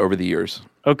bit, over the years.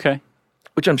 Okay.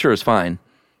 Which I'm sure is fine.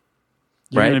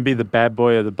 You're going to be the bad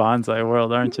boy of the bonsai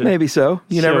world, aren't you? Maybe so.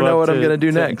 You never know what I'm going to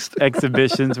do next.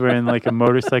 Exhibitions wearing like a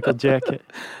motorcycle jacket.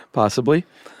 Possibly.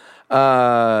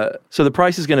 So the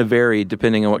price is going to vary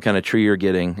depending on what kind of tree you're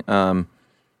getting.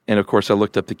 And of course, I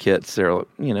looked up the kits. They're,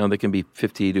 they can be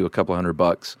 $50 to a couple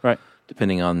 $100, right?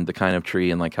 Depending on the kind of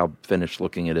tree and like how finished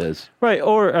looking it is, right?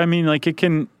 Or like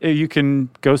you can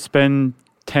go spend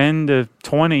 10 to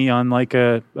 20 on like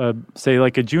say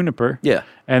like a juniper,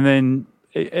 and then.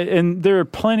 And there are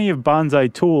plenty of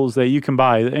bonsai tools that you can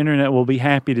buy. The internet will be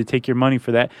happy to take your money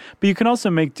for that. But you can also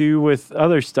make do with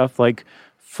other stuff like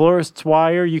florist's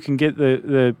wire. You can get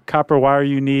the copper wire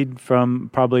you need from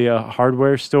probably a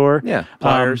hardware store. Yeah,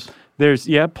 pliers. There's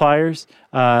pliers.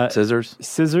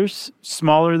 Scissors.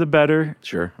 Smaller the better.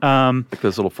 Sure. Like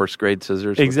those little first grade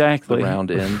scissors. Exactly. With the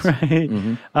round ends. Right.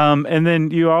 Mm-hmm. And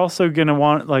then you're also going to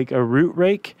want like a root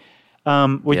rake,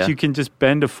 which you can just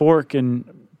bend a fork and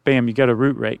bam, you got a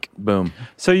root rake. Boom.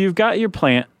 So you've got your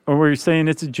plant, or we're saying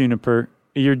it's a juniper.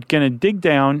 You're going to dig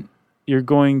down. You're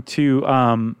going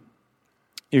to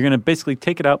basically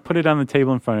take it out, put it on the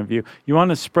table in front of you. You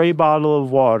want a spray bottle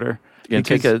of water. You're going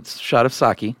to take a shot of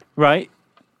sake. Right.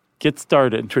 Get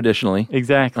started. Traditionally.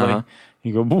 Exactly. Uh-huh.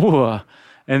 You go, whoa,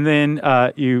 and then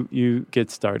you get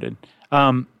started.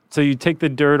 So you take the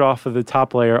dirt off of the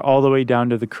top layer all the way down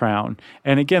to the crown.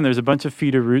 And again, there's a bunch of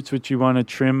feeder roots which you want to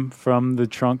trim from the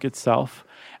trunk itself.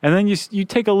 And then you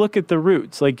take a look at the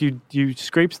roots. Like you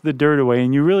scrape the dirt away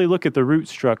and you really look at the root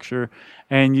structure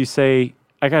and you say,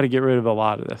 I got to get rid of a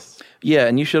lot of this. Yeah,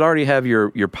 and you should already have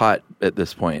your pot at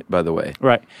this point, by the way.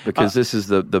 Right. Because this is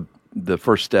the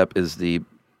first step is the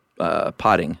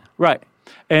potting. Right.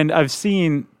 And I've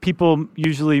seen people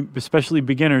usually, especially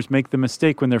beginners, make the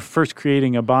mistake when they're first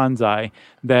creating a bonsai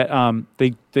that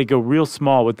they go real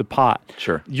small with the pot.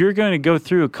 Sure. You're going to go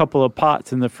through a couple of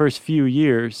pots in the first few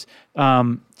years.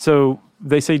 So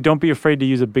they say don't be afraid to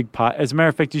use a big pot. As a matter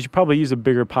of fact, you should probably use a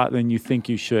bigger pot than you think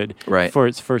you should for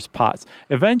its first pots.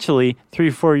 Eventually, 3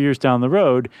 or 4 years down the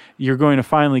road, you're going to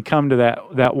finally come to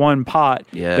that one pot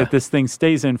that this thing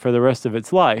stays in for the rest of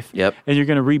its life. Yep. And you're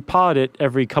going to repot it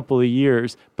every couple of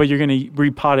years, but you're going to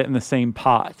repot it in the same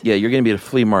pot. Yeah, you're going to be at a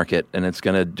flea market, and it's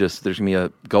going to there's going to be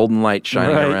a golden light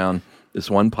shining around this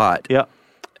one pot. Yeah.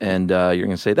 And you're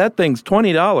going to say, that thing's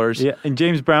 $20. Yeah, and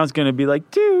James Brown's going to be like,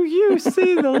 do you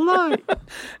see the light?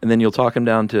 And then you'll talk him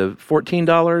down to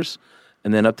 $14,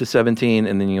 and then up to $17,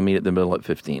 and then you'll meet at the middle at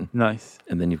 $15. Nice.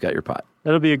 And then you've got your pot.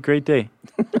 That'll be a great day.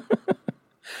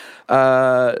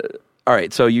 All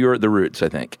right, so you're the roots, I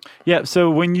think. Yeah,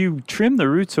 so when you trim the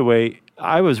roots away,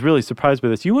 I was really surprised by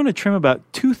this. You want to trim about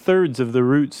 2/3 of the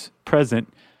roots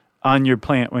present on your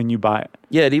plant when you buy it.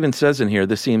 Yeah, it even says in here,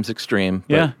 this seems extreme,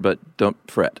 but don't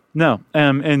fret. No,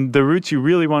 and the roots you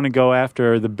really want to go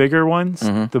after are the bigger ones,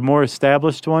 the more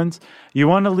established ones. You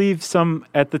want to leave some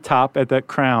at the top, at that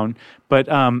crown, but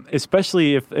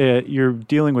especially if you're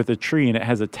dealing with a tree and it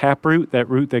has a taproot, that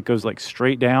root that goes like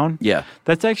straight down. Yeah.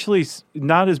 That's actually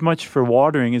not as much for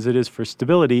watering as it is for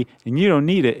stability, and you don't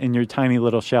need it in your tiny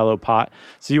little shallow pot.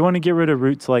 So you want to get rid of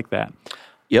roots like that.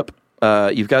 Yep.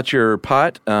 You've got your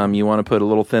pot. You want to put a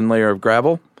little thin layer of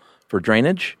gravel for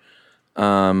drainage.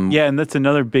 Yeah, and that's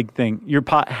another big thing. Your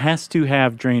pot has to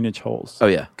have drainage holes. Oh,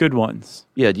 yeah. Good ones.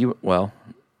 Yeah, you're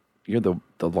the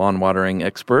lawn watering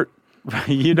expert.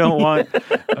 You don't want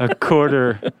a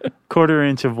quarter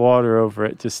inch of water over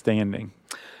it just standing.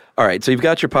 All right, so you've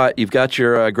got your pot. You've got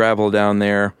your gravel down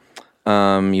there.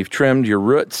 You've trimmed your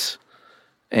roots,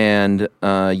 and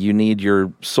you need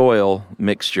your soil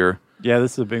mixture. Yeah,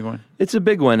 this is a big one. It's a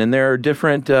big one, and there are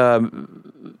different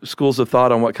schools of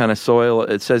thought on what kind of soil.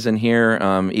 It says in here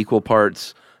equal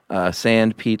parts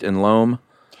sand, peat, and loam.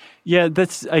 Yeah,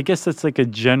 I guess that's like a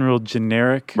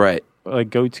generic, right? Like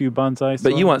go-to bonsai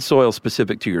soil. But you want soil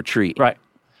specific to your tree, right?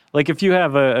 Like if you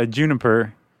have a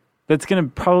juniper, that's going to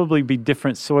probably be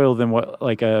different soil than what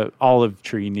like a olive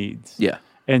tree needs. Yeah.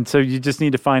 And so you just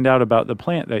need to find out about the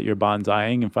plant that you're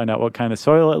bonsaiing and find out what kind of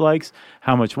soil it likes,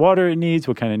 how much water it needs,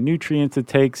 what kind of nutrients it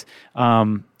takes,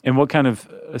 and what kind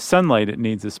of sunlight it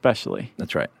needs especially.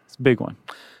 That's right. It's a big one.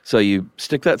 So you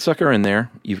stick that sucker in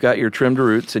there. You've got your trimmed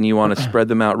roots, and you want to spread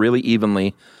them out really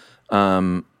evenly,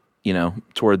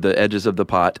 toward the edges of the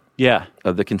pot. Yeah.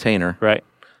 Of the container. Right.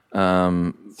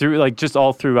 Just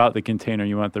all throughout the container,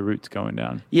 you want the roots going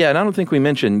down. Yeah, and I don't think we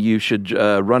mentioned you should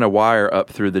run a wire up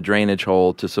through the drainage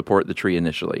hole to support the tree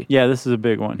initially. Yeah, this is a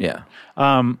big one. Yeah.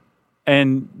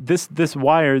 And this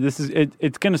wire,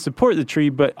 it's going to support the tree,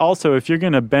 but also if you're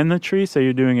going to bend the tree, say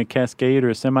you're doing a cascade or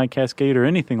a semi-cascade or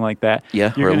anything like that.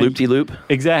 Yeah, or a loop-de-loop.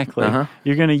 Exactly. Uh-huh.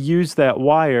 You're going to use that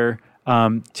wire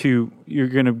you're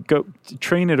going to go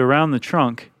train it around the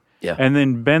trunk. Yeah. And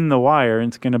then bend the wire, and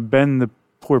it's going to bend the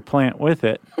poor plant with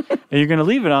it. And you're going to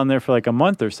leave it on there for like a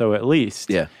month or so at least.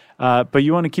 Yeah. But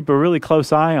you want to keep a really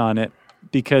close eye on it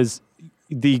because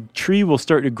the tree will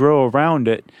start to grow around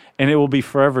it and it will be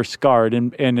forever scarred.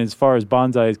 And as far as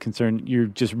bonsai is concerned,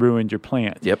 you've just ruined your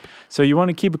plant. Yep. So you want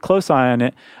to keep a close eye on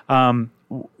it.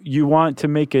 You want to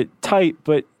make it tight,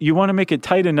 but you want to make it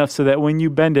tight enough so that when you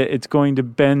bend it, it's going to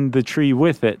bend the tree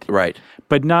with it. Right.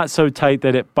 But not so tight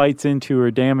that it bites into or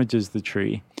damages the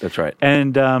tree. That's right.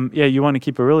 And you want to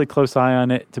keep a really close eye on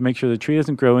it to make sure the tree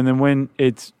doesn't grow. And then when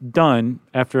it's done,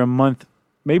 after a month,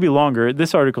 maybe longer,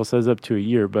 this article says up to a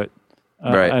year, but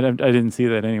right. I didn't see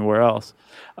that anywhere else.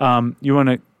 You want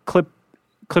to clip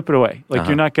it away. Like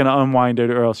you're not going to unwind it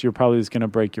or else you're probably just going to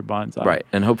break your bonsai. Right.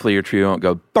 And hopefully your tree won't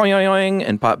go boing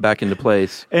and pop back into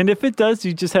place. And if it does,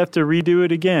 you just have to redo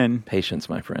it again. Patience,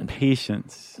 my friend.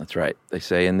 Patience. That's right. They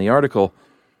say in the article,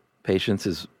 patience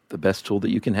is the best tool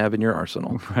that you can have in your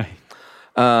arsenal.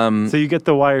 Right. So you get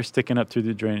the wire sticking up through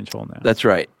the drainage hole now. That's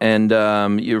right. And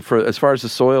as far as the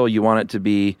soil, you want it to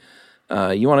be,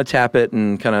 you want to tap it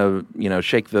and kind of,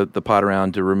 shake the pot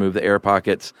around to remove the air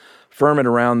pockets, firm it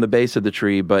around the base of the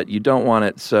tree, but you don't want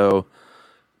it so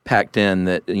packed in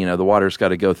that, the water's got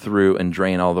to go through and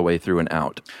drain all the way through and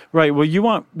out. Right. Well, you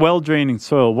want well-draining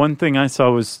soil. One thing I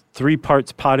saw was 3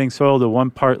 parts potting soil to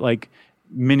 1 part like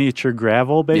miniature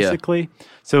gravel, basically. Yeah.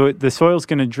 So the soil's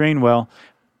going to drain well.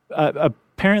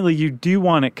 Apparently, you do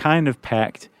want it kind of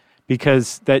packed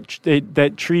because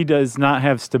that tree does not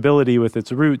have stability with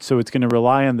its roots, so it's going to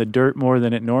rely on the dirt more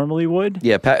than it normally would.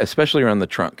 Yeah, especially around the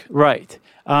trunk. Right.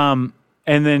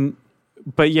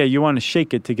 But yeah, you want to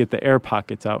shake it to get the air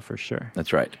pockets out for sure.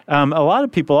 That's right. A lot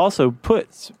of people also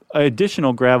put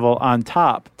additional gravel on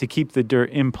top to keep the dirt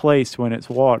in place when it's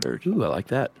watered. Ooh, I like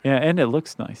that. Yeah, and it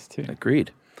looks nice too.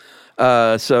 Agreed.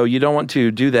 So you don't want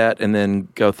to do that and then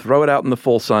go throw it out in the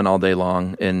full sun all day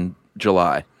long in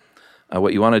July.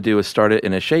 What you want to do is start it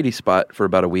in a shady spot for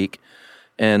about a week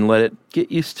and let it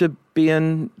get used to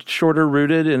being shorter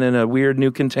rooted and in a weird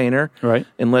new container. Right.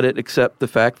 And let it accept the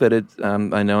fact that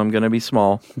I know I'm going to be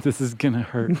small. This is going to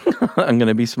hurt. I'm going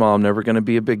to be small. I'm never going to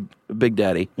be a big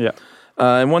daddy. Yeah.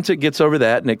 And once it gets over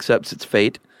that and accepts its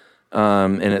fate,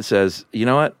 and it says, you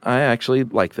know what, I actually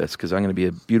like this because I'm going to be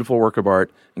a beautiful work of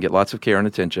art and get lots of care and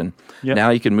attention. Yep. Now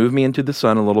you can move me into the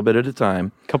sun a little bit at a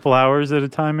time. Couple hours at a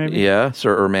time, maybe? Yeah,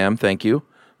 sir or ma'am, thank you,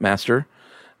 master.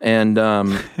 And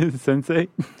Sensei?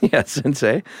 yeah,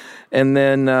 sensei. And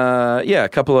then, a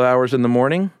couple of hours in the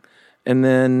morning. And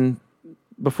then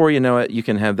before you know it, you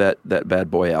can have that bad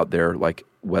boy out there, like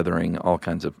weathering all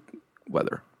kinds of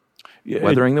weather. Yeah,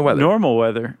 Weathering the weather. Normal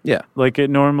weather. Yeah. Like it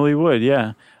normally would,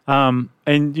 yeah.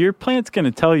 And your plant's going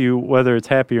to tell you whether it's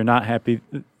happy or not happy.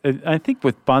 I think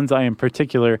with bonsai in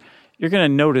particular, you're going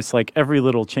to notice like every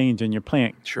little change in your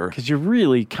plant. Sure. Because you're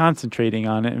really concentrating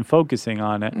on it and focusing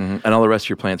on it. Mm-hmm. And all the rest of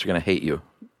your plants are going to hate you.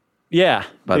 Yeah.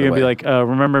 By You're the going to be like,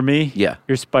 remember me? Yeah.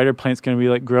 Your spider plant's going to be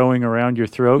like growing around your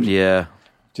throat. Yeah.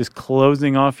 Just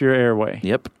closing off your airway.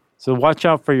 Yep. So watch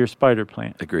out for your spider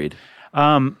plant. Agreed.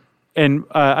 And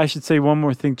I should say one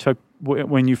more thing, Chuck.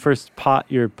 When you first pot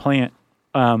your plant,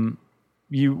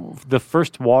 the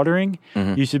first watering,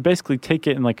 you should basically take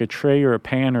it in like a tray or a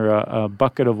pan or a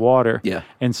bucket of water,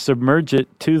 and submerge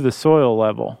it to the soil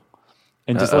level,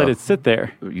 and just let it sit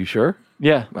there. You sure?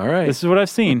 Yeah. All right. This is what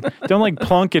I've seen. Don't like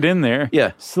plunk it in there.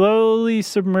 Yeah. Slowly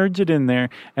submerge it in there,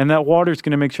 and that water is going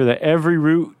to make sure that every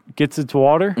root gets its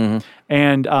water,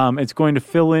 and it's going to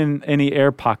fill in any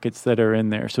air pockets that are in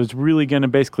there. So it's really going to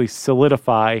basically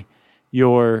solidify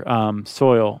your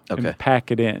soil and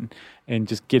pack it in and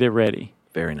just get it ready.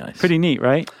 Very nice. Pretty neat,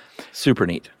 right? Super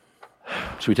neat.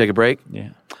 Should we take a break? Yeah.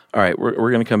 All right.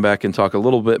 We're going to come back and talk a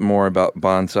little bit more about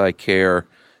bonsai care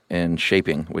and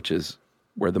shaping, which is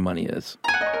where the money is.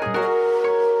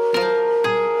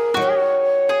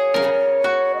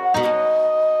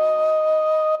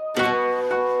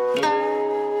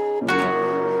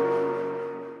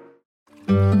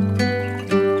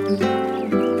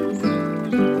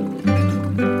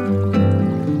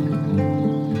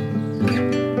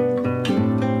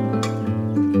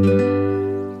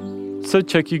 So,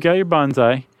 Chuck, you got your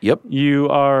bonsai. Yep.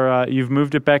 You've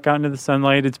moved it back out into the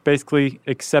sunlight. It's basically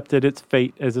accepted its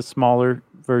fate as a smaller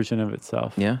version of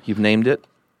itself. Yeah. You've named it.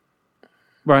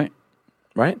 Right.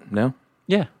 Right? No?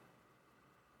 Yeah.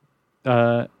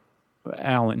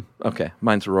 Alan. Okay.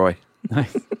 Mine's Roy.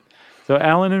 Nice. So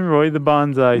Alan and Roy, the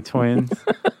bonsai twins,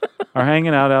 are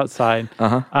hanging out outside.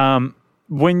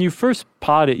 When you first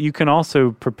pot it, you can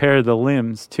also prepare the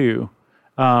limbs too,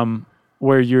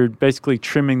 where you're basically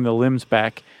trimming the limbs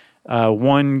back.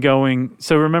 One going.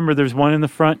 So remember, there's one in the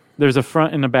front. There's a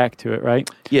front and a back to it, right?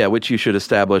 Yeah, which you should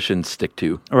establish and stick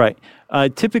to. Right.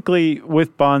 Typically,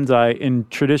 with bonsai, in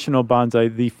traditional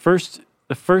bonsai, the first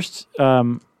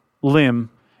limb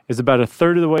is about a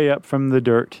third of the way up from the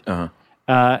dirt,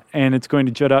 and it's going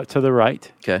to jut out to the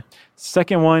right. Okay.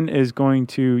 Second one is going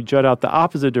to jut out the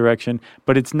opposite direction,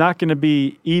 but it's not going to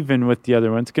be even with the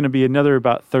other one. It's going to be another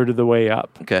about third of the way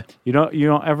up. Okay.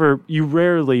 You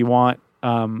rarely want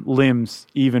limbs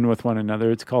even with one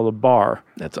another. It's called a bar.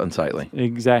 That's unsightly.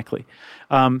 Exactly.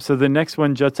 So the next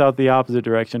one juts out the opposite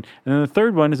direction. And then the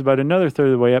third one is about another third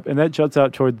of the way up, and that juts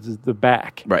out towards the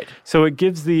back. Right. So it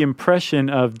gives the impression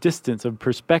of distance, of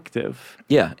perspective.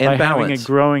 Yeah, and by balance. having it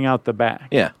growing out the back.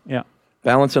 Yeah. Yeah.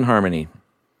 Balance and harmony.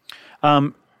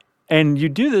 And you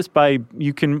do this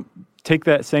you can take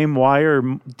that same wire,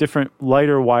 different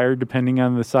lighter wire, depending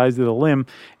on the size of the limb,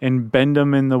 and bend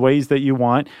them in the ways that you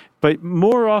want. But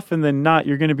more often than not,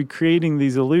 you're going to be creating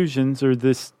these illusions or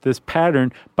this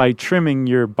pattern by trimming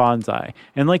your bonsai.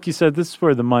 And like you said, this is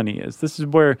where the money is. This is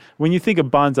where, when you think of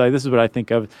bonsai, this is what I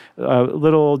think of.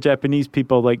 Little Japanese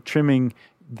people like trimming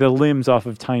the limbs off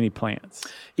of tiny plants.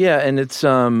 Yeah, and it's,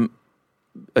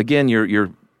 again,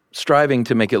 you're striving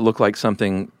to make it look like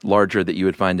something larger that you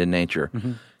would find in nature.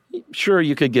 Mm-hmm. Sure,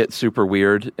 you could get super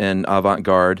weird and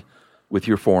avant-garde with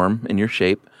your form and your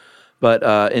shape, but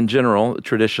in general,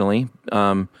 traditionally,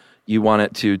 you want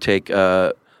it to take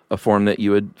a form that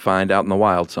you would find out in the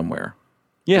wild somewhere,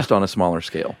 just on a smaller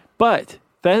scale. But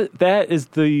that's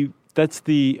the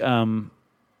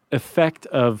effect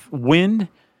of wind,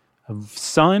 of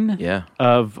sun,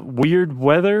 of weird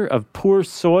weather, of poor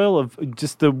soil, of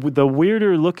just the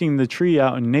weirder looking the tree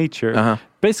out in nature.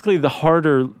 Basically, the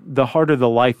harder the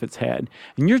life it's had,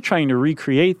 and you're trying to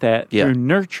recreate that through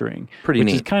nurturing, which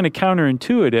is kind of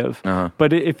counterintuitive.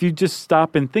 But if you just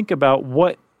stop and think about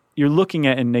what you're looking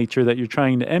at in nature that you're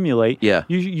trying to emulate,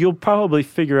 you'll probably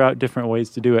figure out different ways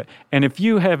to do it. And if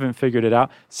you haven't figured it out,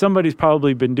 somebody's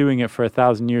probably been doing it for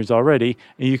 1,000 years already,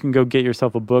 and you can go get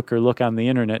yourself a book or look on the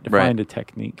internet to find a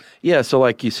technique. Yeah, so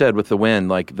like you said with the wind,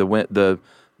 like the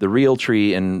real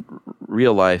tree in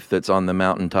real life that's on the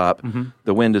mountaintop,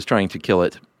 the wind is trying to kill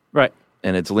it. Right.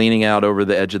 And it's leaning out over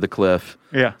the edge of the cliff.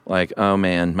 Yeah. Like, oh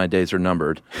man, my days are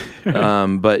numbered.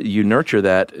 But you nurture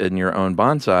that in your own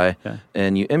bonsai,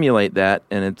 and you emulate that,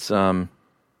 and it's, I don't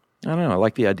know, I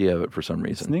like the idea of it for some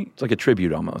reason. It's neat. It's like a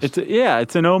tribute almost.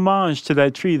 It's an homage to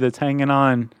that tree that's hanging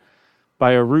on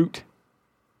by a root.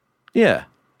 Yeah.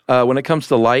 When it comes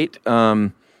to light,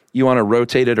 you want to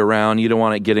rotate it around. You don't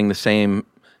want it getting the same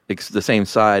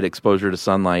side exposure to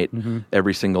sunlight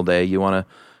every single day. You want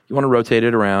to rotate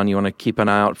it around. You want to keep an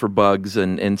eye out for bugs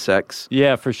and insects.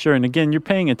 Yeah, for sure. And again, you're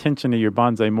paying attention to your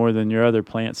bonsai more than your other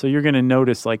plants. So you're going to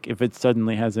notice like if it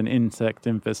suddenly has an insect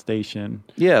infestation.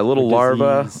 Yeah, little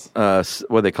larvae, what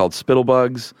are they called? Spittle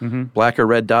bugs, black or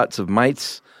red dots of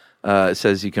mites. It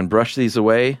says you can brush these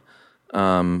away.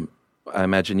 I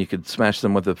imagine you could smash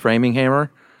them with a framing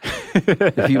hammer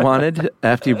if you wanted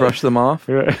after you brush them off.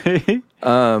 Right.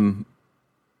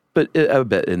 But I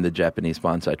bet in the Japanese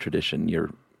bonsai tradition, you're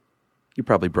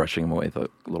probably brushing them away with a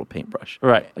little paintbrush.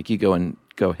 Right. Like you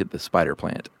go hit the spider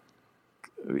plant.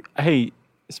 Hey,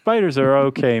 spiders are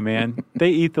okay, man. They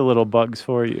eat the little bugs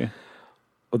for you.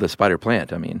 Oh, the spider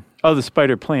plant, I mean. Oh, the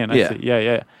spider plant. I see.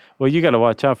 Yeah. Well, you got to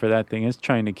watch out for that thing. It's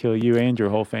trying to kill you and your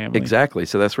whole family. Exactly.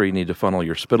 So that's where you need to funnel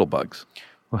your spittle bugs.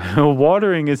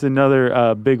 Watering is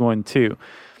another big one, too.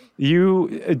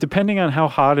 Depending on how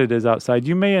hot it is outside,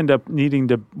 you may end up needing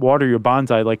to water your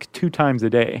bonsai like 2 times a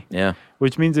day. Yeah.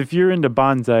 Which means if you're into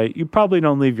bonsai, you probably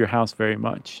don't leave your house very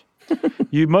much.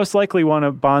 You most likely want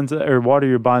to water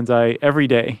your bonsai every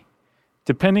day,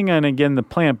 depending on, again, the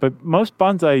plant. But most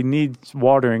bonsai needs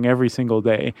watering every single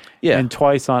day and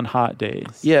twice on hot days.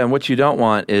 Yeah, and what you don't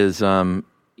want is,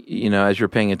 as you're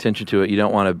paying attention to it, you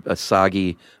don't want a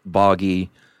soggy, boggy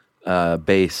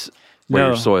base where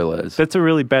your soil is. That's a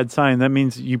really bad sign. That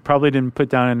means you probably didn't put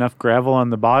down enough gravel on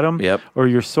the bottom, or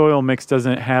your soil mix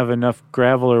doesn't have enough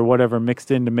gravel or whatever mixed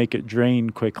in to make it drain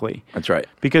quickly. That's right.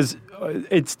 Because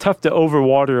it's tough to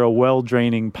overwater a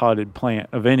well-draining potted plant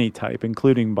of any type,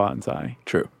 including bonsai.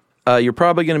 True. You're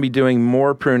probably going to be doing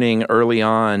more pruning early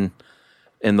on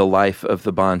in the life of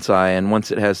the bonsai, and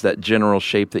once it has that general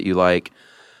shape that you like,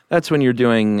 that's when you're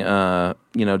doing,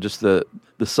 just the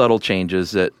subtle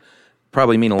changes that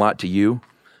probably mean a lot to you,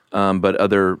 but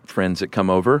other friends that come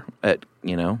over at,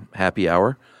 happy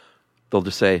hour, they'll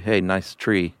just say, hey, nice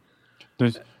tree.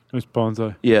 Nice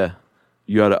bonsai. Yeah,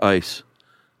 you out of ice.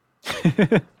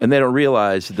 And they don't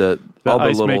realize all the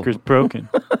ice little... maker's broken.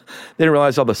 They don't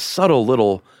realize all the subtle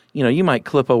little, you might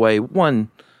clip away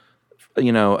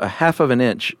a half of an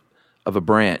inch of a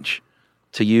branch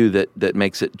to you that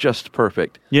makes it just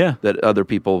perfect. Yeah. That other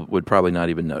people would probably not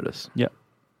even notice. Yeah.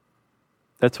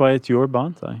 That's why it's your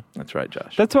bonsai. That's right,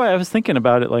 Josh. That's why I was thinking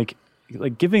about it, like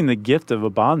giving the gift of a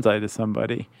bonsai to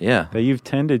somebody. Yeah. That you've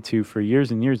tended to for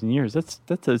years and years and years.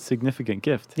 That's a significant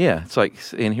gift. Yeah. It's like,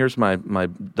 and here's my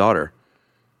daughter.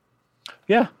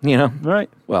 Yeah. Right.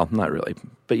 Well, not really,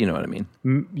 but you know what I mean.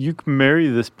 You can marry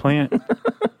this plant.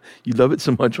 You love it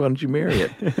so much, why don't you marry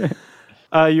it?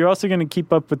 You're also going to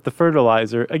keep up with the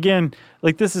fertilizer. Again,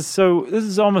 this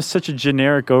is almost such a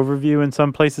generic overview in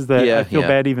some places that I feel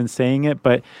bad even saying it,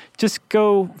 but just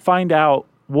go find out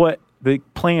what the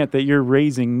plant that you're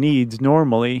raising needs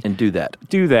normally. And do that.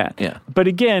 Yeah. But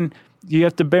again, you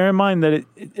have to bear in mind that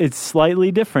it's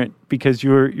slightly different because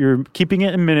you're keeping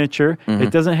it in miniature. Mm-hmm.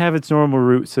 It doesn't have its normal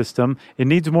root system. It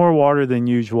needs more water than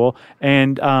usual.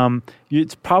 And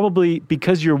it's probably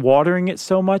because you're watering it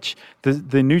so much,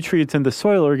 the nutrients in the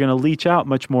soil are going to leach out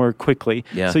much more quickly.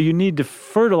 Yeah. So you need to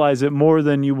fertilize it more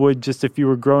than you would just if you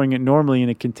were growing it normally in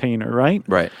a container, right?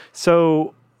 Right.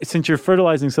 So since you're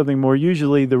fertilizing something more,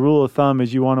 usually the rule of thumb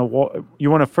is you want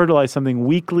to fertilize something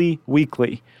weekly.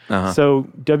 Uh-huh. So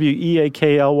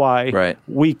weekly, right.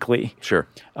 Weekly. Sure.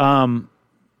 And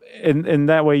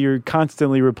that way you're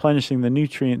constantly replenishing the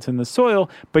nutrients in the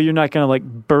soil, but you're not going to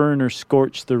burn or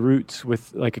scorch the roots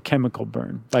with a chemical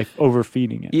burn by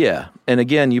overfeeding it. Yeah. And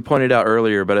again, you pointed out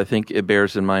earlier, but I think it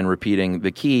bears in mind repeating,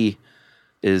 the key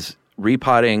is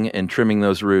repotting and trimming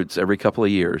those roots every couple of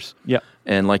years. Yeah.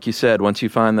 And like you said, once you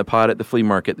find the pot at the flea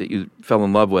market that you fell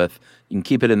in love with, you can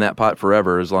keep it in that pot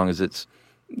forever as long as it's,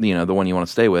 the one you want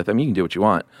to stay with. I mean, you can do what you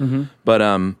want. Mm-hmm. But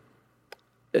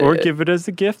or give it as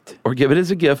a gift.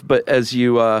 But as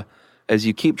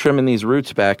you keep trimming these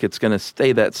roots back, it's going to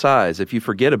stay that size. If you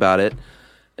forget about it,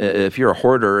 If you're a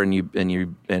hoarder and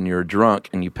you're drunk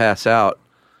and you pass out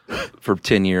for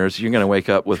 10 years, you're going to wake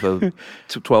up with a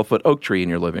 12-foot oak tree in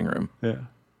your living room. Yeah.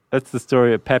 That's the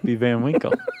story of Pappy Van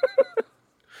Winkle.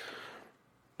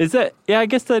 Is that? Yeah, I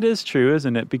guess that is true,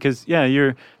 isn't it? Because, yeah,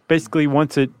 you're basically,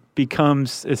 once it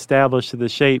becomes established to the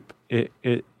shape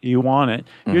you want it,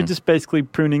 you're just basically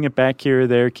pruning it back here or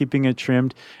there, keeping it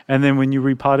trimmed. And then when you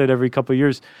repot it every couple of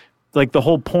years, like the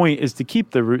whole point is to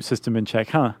keep the root system in check,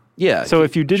 huh? Yeah. So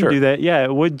if you didn't do that, yeah,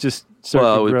 it would just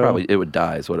start to grow. It would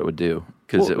die is what it would do.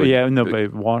 Nobody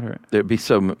would water it. There'd be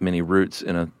so many roots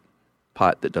in a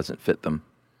pot that doesn't fit them.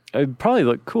 It'd probably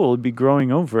look cool. It'd be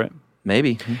growing over it.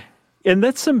 Maybe. And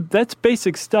that's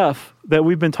basic stuff that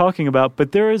we've been talking about,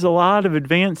 but there is a lot of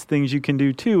advanced things you can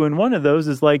do too. And one of those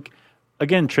is like,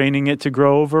 again, training it to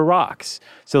grow over rocks.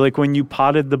 So like when you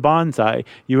potted the bonsai,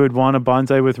 you would want a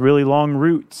bonsai with really long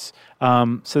roots,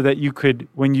 so that you could,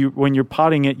 when you're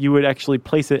potting it, you would actually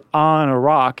place it on a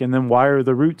rock and then wire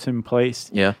the roots in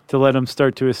place to let them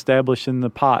start to establish in the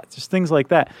pot. Just things like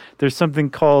that. There's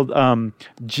something called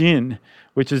gin,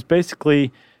 which is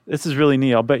basically, this is really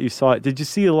neat. I'll bet you saw it. Did you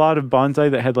see a lot of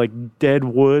bonsai that had like dead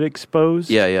wood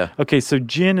exposed? Yeah. Okay, so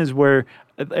gin is where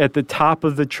at the top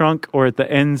of the trunk or at the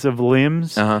ends of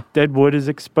limbs, dead wood is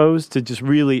exposed to just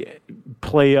really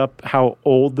play up how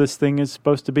old this thing is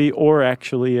supposed to be or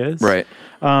actually is. Right.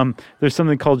 There's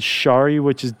something called shari,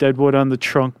 which is dead wood on the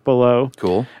trunk below.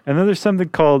 Cool. And then there's something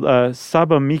called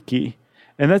sabamiki.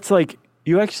 And that's like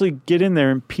you actually get in there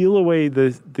and peel away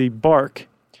the bark,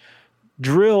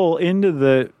 drill into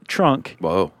the trunk,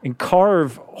 and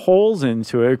carve holes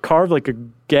into it, or carve like a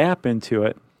gap into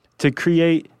it to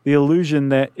create the illusion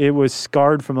that it was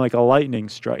scarred from like a lightning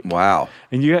strike. Wow.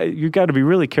 And you got to be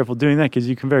really careful doing that because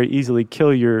you can very easily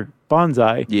kill your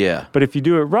bonsai. Yeah. But if you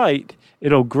do it right,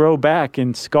 it'll grow back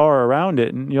and scar around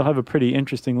it, and you'll have a pretty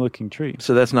interesting looking tree.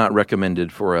 So that's not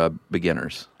recommended for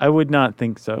beginners? I would not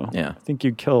think so. Yeah. I think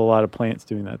you'd kill a lot of plants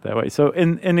doing that way. So,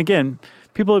 and again,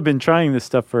 people have been trying this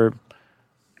stuff for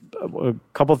a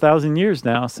couple thousand years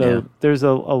now. So there's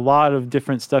a lot of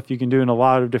different stuff you can do and a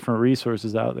lot of different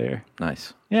resources out there.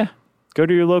 Nice. Yeah. Go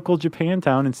to your local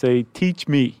Japantown and say, teach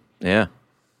me. Yeah.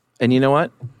 And you know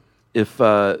what? If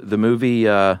the movie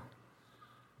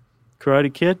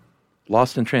Karate Kid,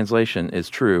 Lost in Translation is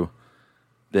true,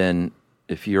 then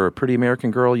if you're a pretty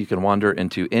American girl, you can wander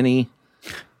into any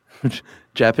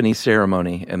Japanese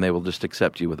ceremony and they will just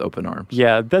accept you with open arms.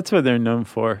 Yeah, that's what they're known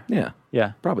for. Yeah.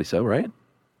 Yeah. Probably so, right?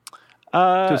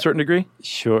 To a certain degree?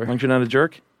 Sure. As long as you're not a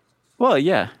jerk? Well,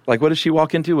 yeah. Like, what did she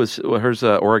walk into? Was hers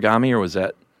origami or was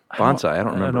that bonsai? I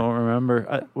don't remember. I don't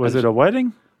remember. Was it a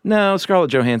wedding? No, Scarlett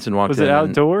Johansson walked in. Was it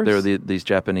outdoors? There were these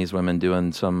Japanese women doing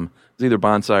it was either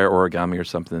bonsai or origami or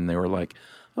something. And they were like,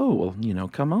 oh, well,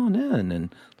 come on in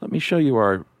and let me show you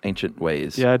our ancient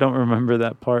ways. Yeah, I don't remember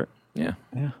that part. Yeah.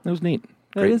 It was neat.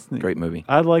 That is neat. Great movie.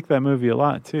 I like that movie a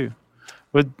lot, too.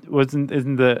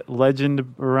 Isn't the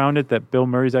legend around it that Bill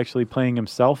Murray's actually playing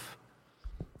himself?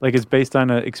 Like it's based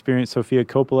on an experience Sofia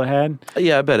Coppola had?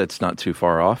 Yeah, I bet it's not too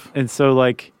far off. And so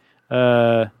like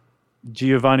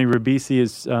Giovanni Ribisi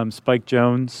is Spike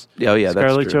Jonze. Oh, yeah, that's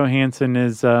Scarlett true. Johansson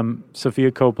is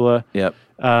Sofia Coppola. Yep.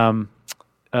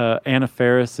 Anna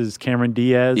Faris is Cameron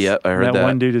Diaz. Yep, I heard that. That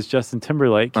one dude is Justin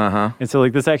Timberlake. Uh-huh. And so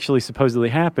like this actually supposedly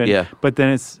happened. Yeah. But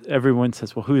then everyone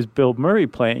says, well, who is Bill Murray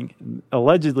playing?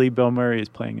 Allegedly, Bill Murray is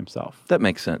playing himself. That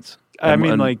makes sense. And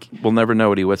we'll never know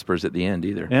what he whispers at the end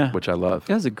either. Yeah. Which I love.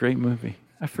 That was a great movie.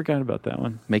 I forgot about that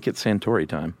one. Make it Santori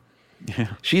time.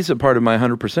 Yeah. She's a part of my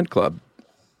 100% club.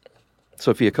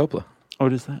 Sofia Coppola.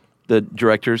 What is that? The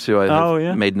directors who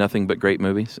have made nothing but great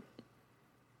movies.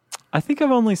 I think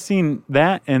I've only seen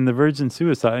that and The Virgin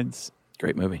Suicides.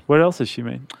 Great movie. What else has she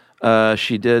made?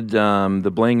 She did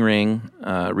The Bling Ring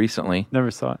recently.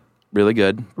 Never saw it. Really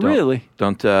good. Really?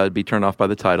 Don't be turned off by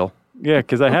the title. Yeah,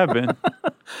 because I have been.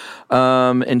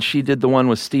 And she did the one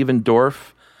with Steven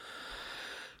Dorff.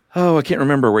 Oh, I can't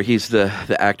remember where he's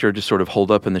the actor just sort of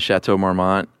holed up in the Chateau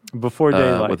Marmont. Before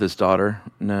Daylight. With his daughter.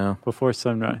 No. Before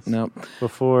Sunrise. Nope.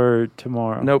 Before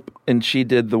Tomorrow. Nope. And she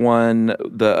did the one,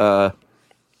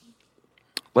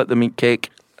 Let Them Eat Cake,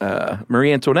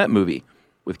 Marie Antoinette movie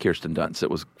with Kirsten Dunst. It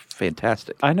was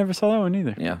fantastic. I never saw that one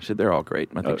either. Yeah, they're all great.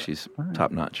 I think she's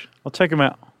top notch. I'll check them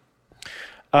out.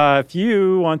 If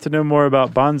you want to know more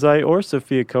about Bonsai or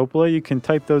Sofia Coppola, you can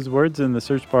type those words in the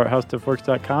search bar at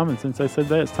howstuffworks.com. And since I said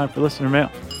that, it's time for listener mail.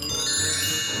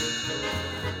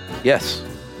 Yes.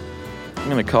 I'm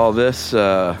going to call this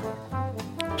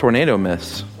Tornado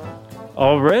Myths.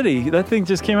 Already? That thing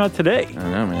just came out today. I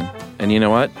know, man. And you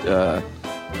know what? I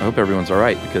hope everyone's all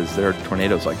right because there are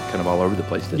tornadoes like kind of all over the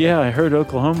place today. Yeah, I heard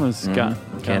Oklahoma's got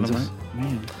Kansas. them, right?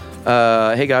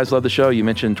 man. Hey guys, love the show. You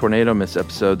mentioned tornado miss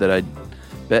episode that I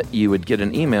bet you would get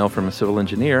an email from a civil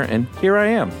engineer, and here I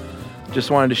am.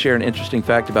 Just wanted to share an interesting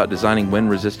fact about designing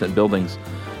wind-resistant buildings.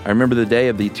 I remember the day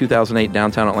of the 2008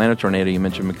 downtown Atlanta tornado you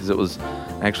mentioned because it was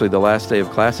actually the last day of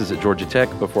classes at Georgia Tech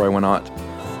before I went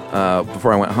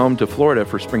home to Florida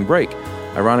for spring break.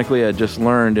 Ironically, I just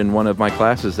learned in one of my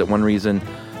classes that one reason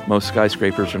most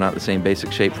skyscrapers are not the same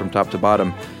basic shape from top to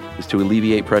bottom is to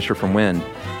alleviate pressure from wind.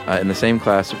 In the same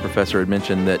class, a professor had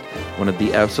mentioned that one of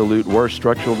the absolute worst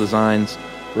structural designs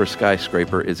for a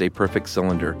skyscraper is a perfect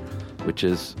cylinder, which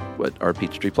is what our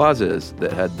Peachtree Plaza is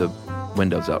that had the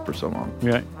windows up for so long.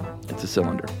 Right. It's a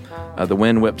cylinder. The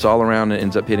wind whips all around and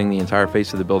ends up hitting the entire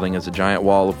face of the building as a giant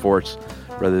wall of force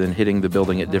rather than hitting the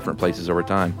building at different places over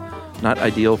time. Not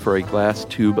ideal for a glass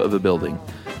tube of a building.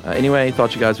 Anyway,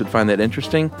 thought you guys would find that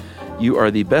interesting. You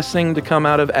are the best thing to come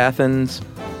out of Athens,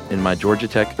 in my Georgia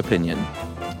Tech opinion.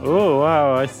 Oh,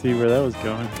 wow. I see where that was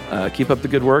going. Keep up the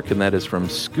good work, and that is from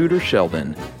Scooter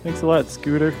Sheldon. Thanks a lot,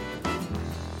 Scooter.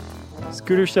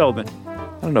 Scooter Sheldon.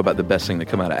 I don't know about the best thing to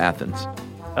come out of Athens.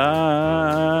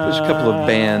 There's a couple of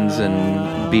bands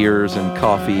and beers and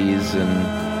coffees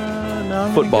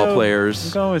and football players.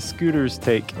 I'm going with Scooter's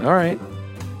take. All right.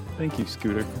 Thank you,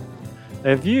 Scooter.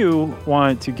 If you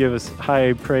want to give us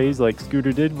high praise like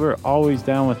Scooter did, we're always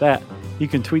down with that. You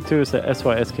can tweet to us at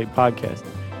SYSK Podcast.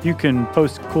 You can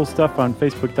post cool stuff on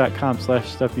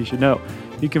Facebook.com/StuffYouShouldKnow.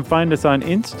 You can find us on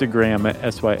Instagram at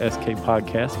SYSK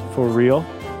Podcast, for real.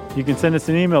 You can send us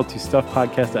an email to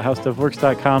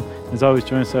stuffpodcast@howstuffworks.com. As always,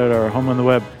 join us at our home on the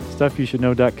web,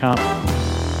 StuffYouShouldKnow.com.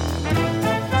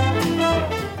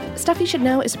 Stuff You Should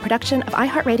Know is a production of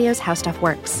iHeartRadio's How Stuff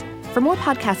Works. For more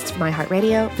podcasts from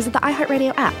iHeartRadio, visit the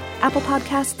iHeartRadio app, Apple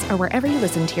Podcasts, or wherever you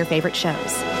listen to your favorite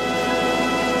shows.